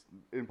 It's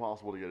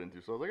impossible to get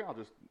into. So I was like, I'll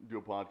just do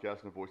a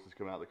podcast and if voices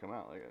come out, they come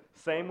out. Like,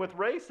 Same with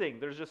racing.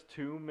 There's just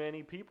too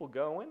many people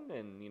going,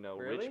 and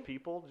Really? rich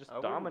people just I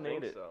wouldn't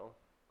dominate think it. so.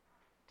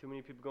 Too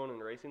many people going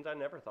into racings. I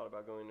never thought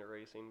about going into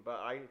racing, but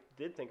I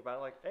did think about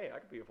it like, hey, I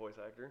could be a voice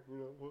actor. You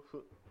know, what's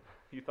up?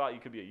 You thought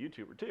you could be a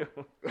YouTuber too,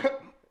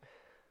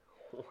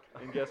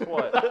 and guess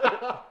what?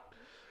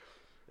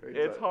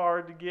 It's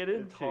hard to get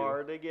into. It's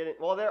hard to get it.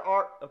 Well,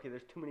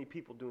 there's too many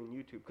people doing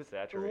YouTube because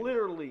Saturated.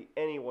 literally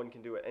anyone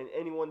can do it, and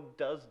anyone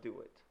does do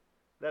it.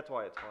 That's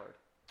why it's hard.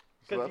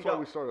 So 'Cause that's you why got-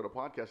 we started a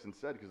podcast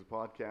instead, because the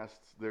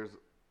podcasts, there's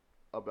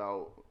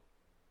about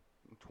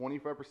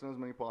 25% as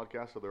many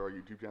podcasts as there are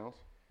YouTube channels.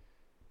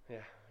 Yeah,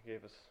 it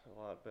gave us a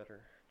lot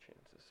better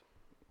chances.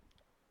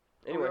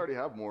 We Anyway, already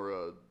have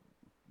more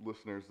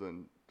listeners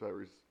than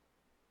Tyree's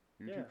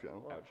YouTube yeah,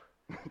 channel.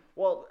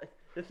 well,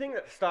 the thing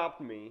that stopped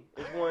me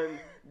is when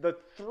the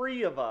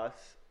three of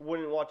us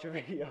wouldn't watch a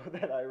video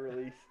that I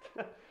released.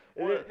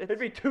 Well, It'd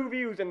be 2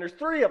 views, and there's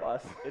 3 of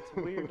us. It's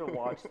weird to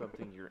watch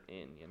something you're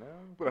in,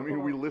 But I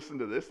mean, we listen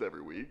to this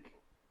every week.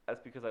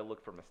 That's because I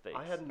look for mistakes.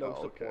 I had no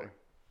Oh, support. okay.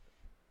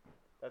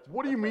 That's,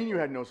 What do you that's my mean you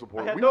point. had no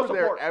support? I had We no were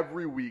support. there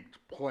every week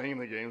playing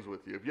the games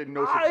with you. If you had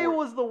no support, I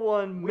was the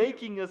one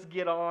making us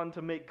get on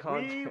to make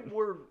content.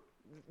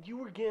 You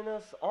were getting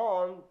us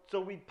on so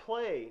we'd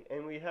play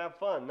and we'd have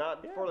fun,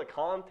 not Yeah. for the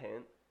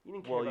content. You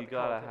didn't care Well, about you the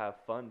gotta content.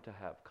 have fun to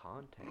have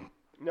content.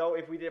 No,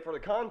 if we did it for the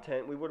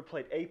content, we would have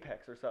played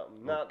Apex or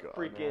something, not God.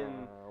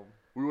 freaking. No,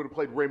 we would have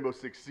played Rainbow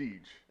Six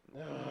Siege.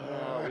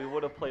 no, we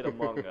would have played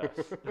Among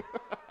Us.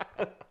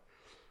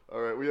 All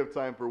right, we have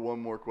time for one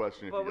more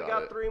question. If But you we got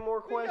got it. 3 more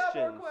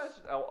questions.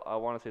 I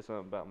want to say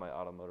something about my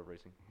automotive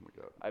racing. Oh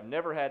my God. I've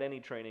never had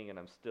any training, and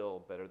I'm still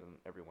better than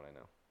everyone I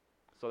know.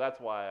 So that's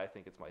why I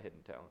think it's my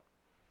hidden talent.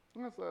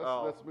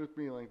 That's with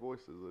me like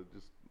voices. I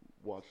just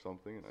watch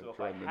something and So I if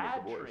try I and mimic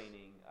had the voice.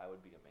 training, I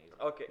would be amazing.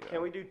 Okay, Yeah.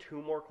 can we do 2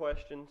 more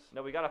questions?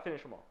 No, we gotta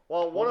finish them all.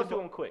 Well, We'll one just of do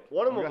them, them quick.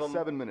 one of We got them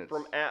 7 minutes.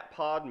 from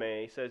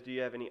 @Podmay says, "Do you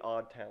have any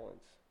odd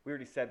talents?" We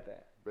already said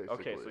that. Basically.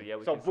 Okay, so yeah,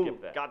 we So can boom,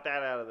 skip that. got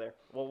that out of there.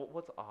 Well,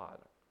 what's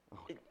odd?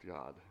 Oh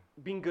God.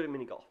 Being good at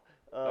mini golf.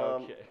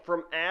 Okay.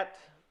 From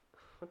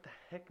what the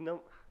heck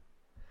no?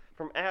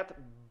 From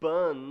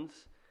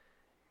 @Buns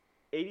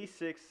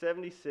 86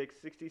 76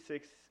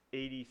 66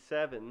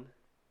 87.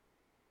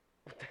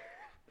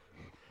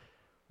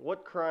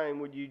 What crime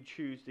would you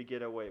choose to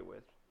get away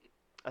with?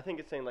 I think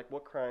it's saying like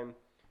what crime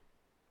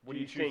What do do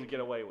you you choose to think get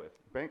away with?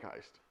 Bank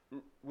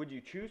heist. would you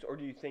choose, or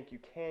do you think you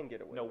can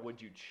get away No, with?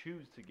 would you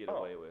choose to get Oh.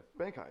 away with?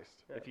 Bank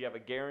heist. Yeah. If you have a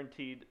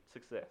guaranteed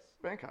success.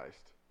 Bank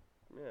heist.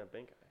 Yeah,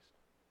 bank heist.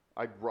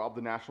 I'd rob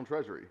the National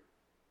Treasury.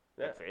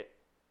 Yeah. That's it.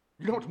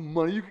 You know how much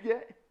money you could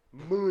get?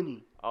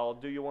 Money. I'll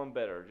do you one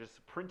better.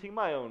 Just printing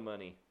my own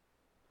money.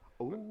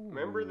 Ooh.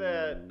 Remember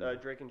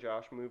that Drake and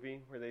Josh movie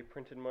where they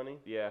printed money?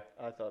 Yeah,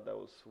 I thought that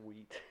was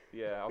sweet.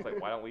 yeah. I was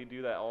like, why don't we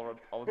do that all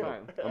the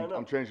time? I know.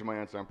 I'm changing my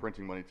answer. I'm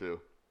printing money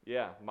too.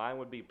 Yeah, mine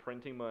would be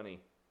printing money,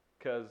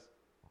 because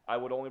I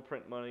would only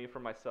print money for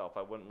myself.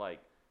 I wouldn't like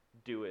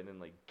do it and then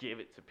like give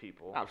it to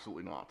people.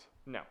 Absolutely not.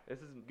 No, this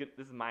is good.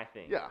 This is my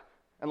thing. Yeah.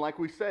 And like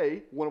we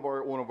say, one of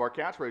our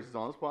catchphrases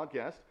on this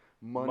podcast,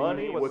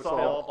 Money would would solve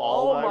solve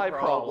all all my my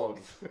problems.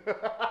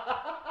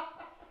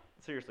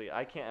 Seriously,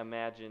 I can't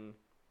imagine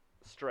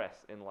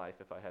stress in life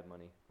if I had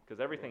money. Because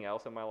everything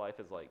else in my life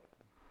is like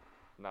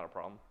not a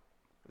problem.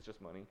 It's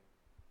just money.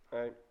 All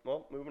right.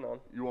 Well, moving on.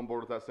 You on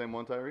board with that same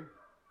one, Tyree?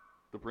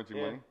 The printing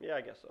Yeah, money? yeah,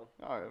 I guess so.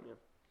 All right.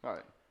 Yeah. All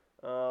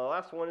right.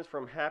 Last one is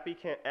from at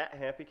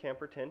Happy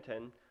Camper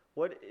 1010.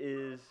 What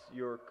is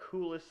your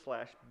coolest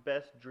 /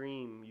 best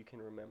dream you can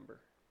remember?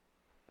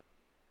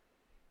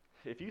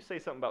 If you say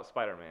something about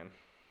Spider-Man,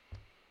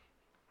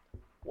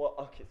 Well,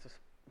 okay, so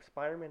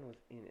Spider-Man was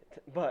in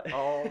it, but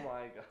oh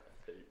my god.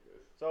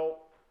 so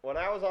when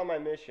I was on my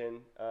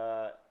mission,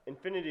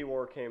 Infinity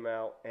War came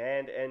out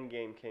and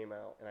Endgame came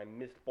out, and I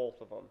missed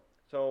both of them.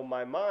 So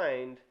my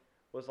mind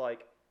was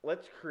like,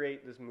 let's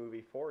create this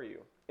movie for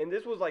you. And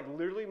this was like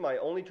literally my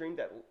only dream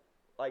that,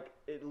 like,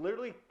 it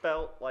literally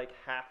felt like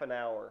half an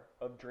hour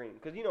of dream.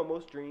 Because, you know,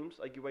 most dreams,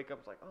 like, you wake up,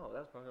 it's like, oh,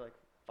 that's probably like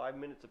 5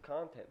 minutes of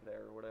content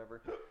there or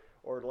whatever,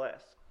 or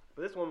less.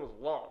 But this one was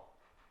long.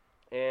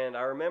 And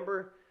I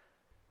remember,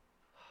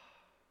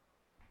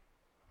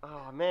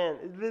 oh man,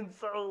 it's been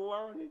so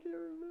long, I can't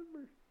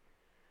remember.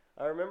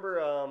 I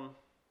remember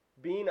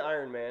being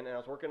Iron Man, and I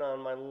was working on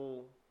in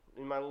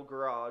my little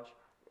garage.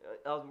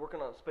 I was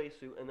working on a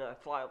spacesuit, and then I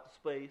fly up to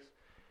space,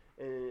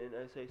 and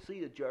I say,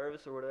 "See ya,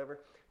 Jarvis," or whatever.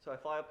 So I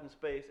fly up in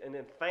space, and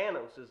then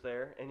Thanos is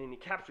there, and then he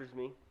captures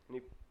me, and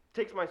he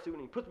takes my suit,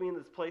 and he puts me in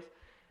this place,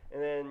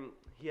 and then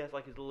he has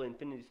like his little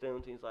Infinity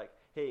Stones, and he's like,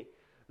 "Hey,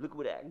 look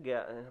what I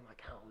got," and I'm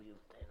like, "Oh, you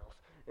Thanos,"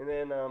 and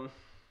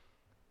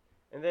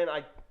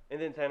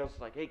then Thanos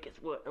is like, "Hey, guess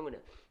what? I'm gonna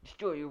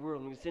destroy your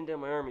world. I'm gonna send down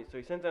my armies." So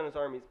he sends down his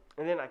armies,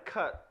 and then I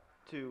cut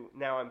to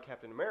now I'm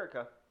Captain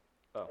America.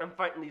 Oh. I'm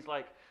fighting these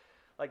like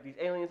these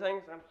alien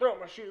things. I'm throwing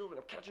my shield and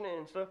I'm catching it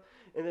and stuff.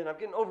 And then I'm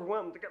getting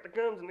overwhelmed. They got the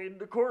guns and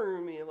they're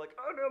cornering me. I'm like,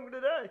 oh no, I'm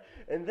gonna die.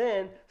 And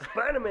then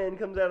Spider-Man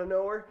comes out of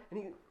nowhere,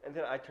 and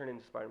then I turn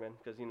into Spider-Man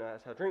because you know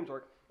that's how dreams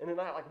work. And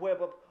then I like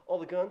web up all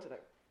the guns and I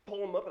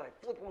pull them up and I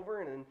flip them over,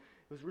 and then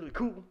it was really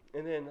cool.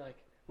 And then like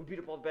we beat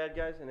up all the bad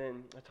guys, and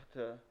then I talked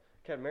to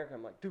Captain America.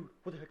 I'm like, dude,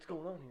 what the heck's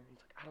going on here? He's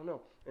like, I don't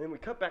know. And then we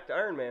cut back to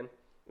Iron Man,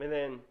 and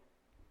then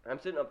I'm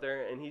sitting up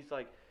there, and he's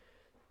like,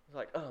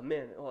 oh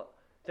man, well,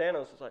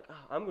 Thanos is like,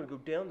 oh, I'm gonna go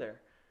down there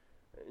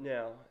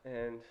now,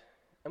 and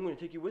I'm gonna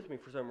take you with me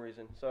for some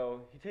reason.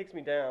 So he takes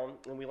me down,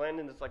 and we land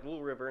in this like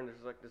little river, and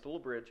there's like this little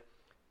bridge,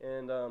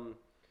 and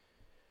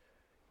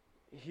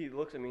he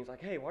looks at me, he's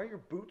like, hey, why are your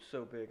boots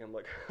so big? I'm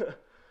like,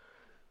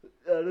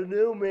 I don't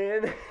know,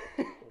 man.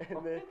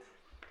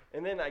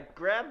 and then I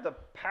grab the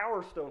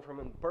Power Stone from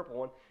him, the purple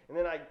one, and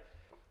then I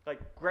like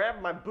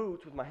grab my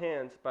boots with my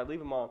hands, but I leave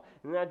them on,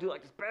 and then I do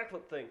like this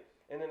backflip thing,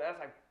 and then as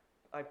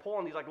I pull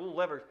on these like little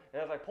levers,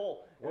 and as I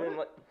pull, and then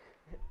like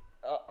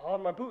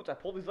on my boots, I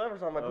pull these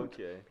levers on my boots,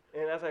 Okay.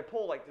 and as I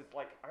pull, like this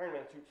like Iron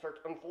Man suit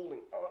starts unfolding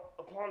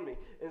upon me,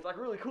 and it's like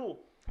really cool.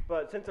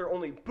 But since it's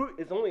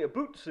only a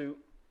boot suit,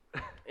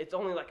 it's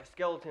only like a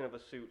skeleton of a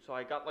suit. So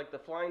I got like the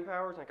flying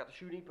powers, and I got the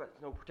shooting, but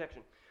no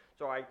protection.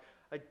 So I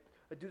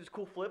do this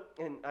cool flip,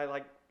 and I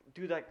like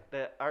do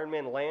that Iron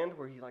Man land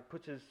where he like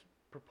puts his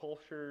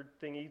propulsor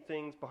thingy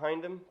things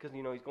behind him because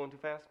you know he's going too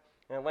fast,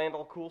 and I land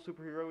all cool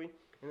superhero-y.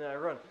 And then I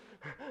run.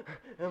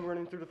 And I'm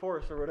running through the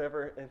forest or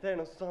whatever, and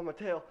Thanos is on my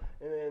tail.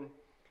 And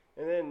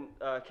then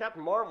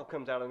Captain Marvel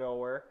comes out of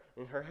nowhere,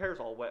 and her hair's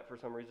all wet for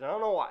some reason. I don't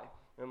know why.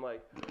 And I'm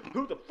like,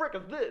 who the frick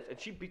is this? And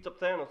she beats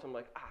up Thanos. I'm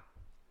like,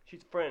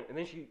 she's a friend. And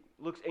then she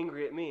looks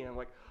angry at me, and I'm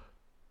like,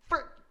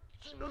 frick,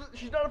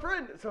 she's not a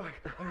friend. So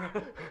I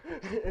run.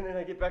 And then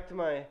I get back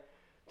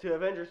to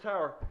Avengers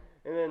Tower,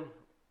 and then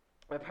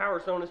my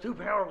Power Stone is too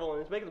powerful,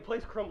 and it's making the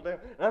place crumble down.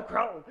 And I'm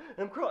crawling,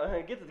 and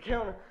I get to the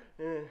counter,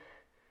 and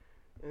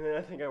then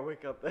I think I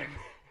wake up then.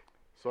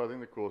 So I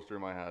think the coolest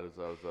dream I had is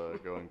I was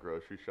going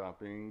grocery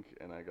shopping,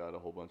 and I got a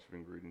whole bunch of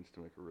ingredients to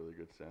make a really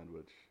good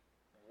sandwich.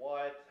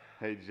 What?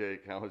 Hey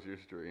Jake, how was your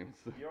dreams?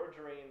 Your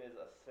dream is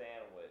a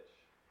sandwich.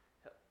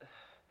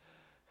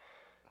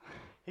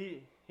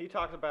 He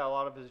talks about a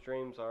lot of his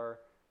dreams are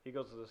he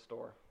goes to the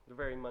store. They're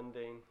very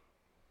mundane.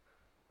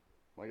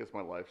 I guess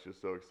my life's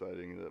just so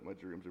exciting that my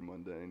dreams are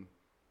mundane.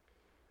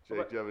 Jake,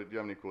 What do you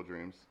have any cool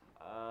dreams?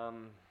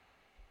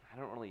 I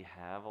don't really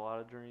have a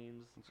lot of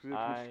dreams. It's because you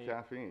have too much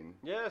caffeine.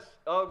 Yes.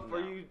 Oh, for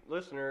No. you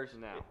listeners,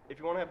 No. if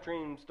you want to have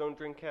dreams, don't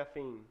drink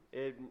caffeine.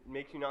 It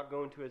makes you not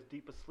go into as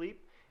deep a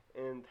sleep,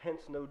 and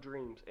hence no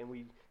dreams. And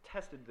we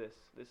tested this.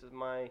 This is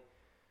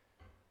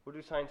what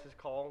do scientists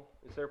call?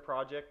 It's their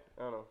project.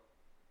 I don't know.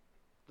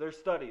 Their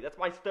study. That's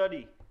my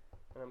study.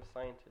 And I'm a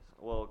scientist.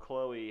 Well,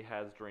 Chloe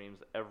has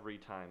dreams every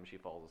time she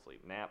falls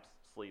asleep. Naps,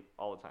 sleep,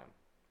 all the time.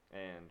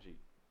 And she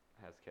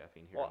has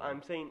caffeine here. Well, and there.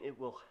 I'm saying it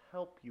will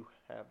help you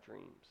have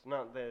dreams,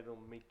 not that it'll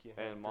make you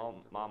have And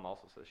dreams. mom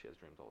also says she has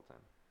dreams all the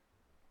time.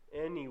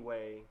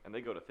 Anyway, And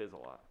they go to Fizz a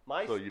lot.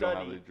 my So study. you don't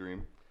have a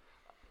dream?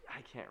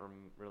 I can't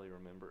really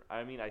remember.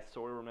 I mean, I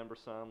sort of remember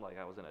some. Like,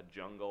 I was in a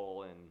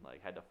jungle and,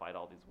 like, had to fight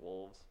all these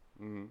wolves.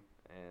 Mm-hmm.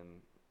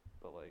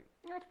 But, like,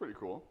 That's pretty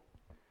cool.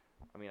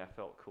 I mean, I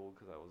felt cool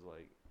because I was,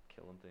 like,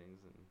 killing things.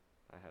 And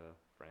I had a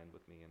friend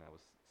with me and I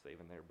was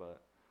saving their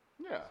butt.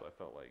 Yeah. So I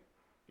felt like,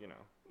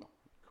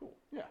 cool.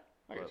 Yeah.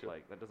 I But get you.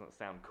 like that doesn't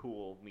sound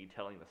cool. Me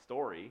telling the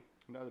story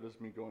Neither does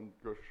me going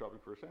grocery shopping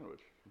for a sandwich.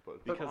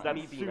 But because But that's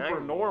me being super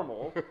angry.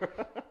 normal.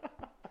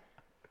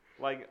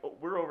 Like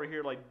we're over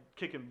here like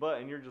kicking butt,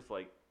 and you're just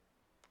like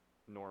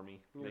normie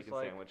You're just making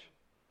like, sandwich.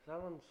 Is that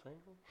on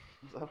sale?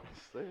 Is that on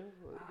sale?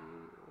 I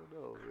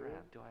don't know.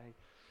 Crap, do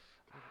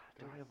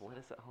I have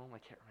lettuce at home? I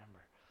can't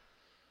remember.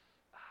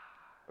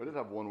 I did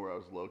have one where I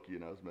was low-key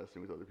and I was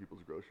messing with other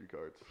people's grocery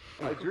carts.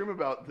 I dream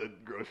about the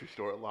grocery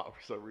store a lot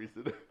for some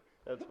reason.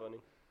 That's funny.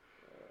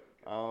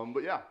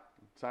 But yeah,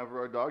 time for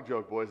our dog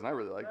joke, boys, and I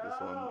really like this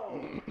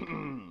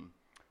one.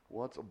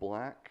 What's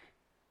black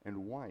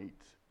and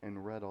white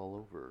and red all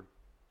over?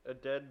 A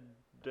dead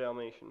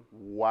Dalmatian.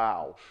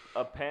 Wow.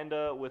 A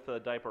panda with a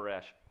diaper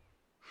rash.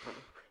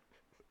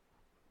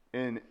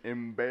 An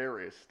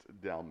embarrassed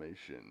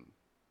Dalmatian.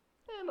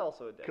 And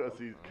also a dead Because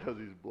one.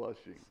 he's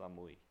blushing.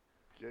 Samui.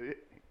 Get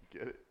it?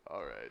 Get it?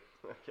 All right.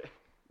 Okay.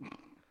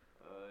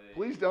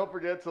 Please don't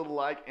forget to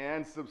like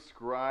and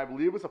subscribe.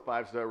 Leave us a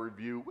 5-star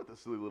review with a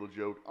silly little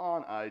joke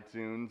on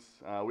iTunes.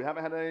 We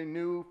haven't had any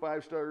new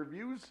 5-star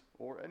reviews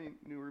or any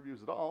new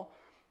reviews at all.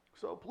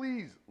 So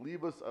please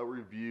leave us a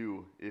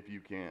review if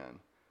you can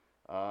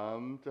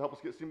to help us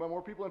get seen by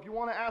more people. And if you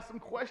want to ask some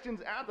questions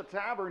at the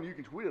tavern, you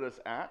can tweet at us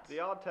at The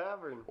Odd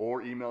Tavern.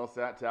 or email us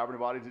at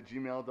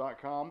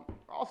tavernofoddities@gmail.com.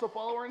 Also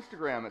follow our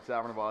Instagram at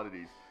Tavern of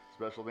Oddities.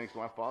 Special thanks to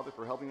my father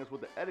for helping us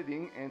with the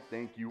editing, and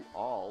thank you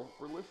all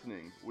for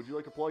listening. Would you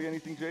like to plug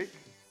anything, Jake?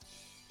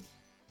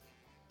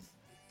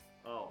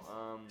 Oh,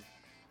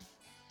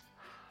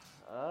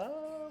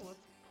 let's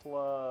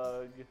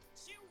plug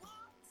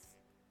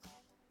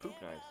poop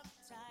knives.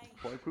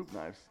 Plug poop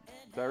knives.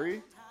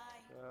 Tyree?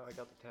 I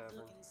got the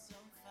tavern.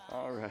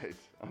 All right.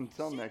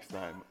 Until next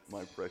time,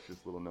 my precious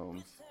little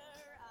gnomes.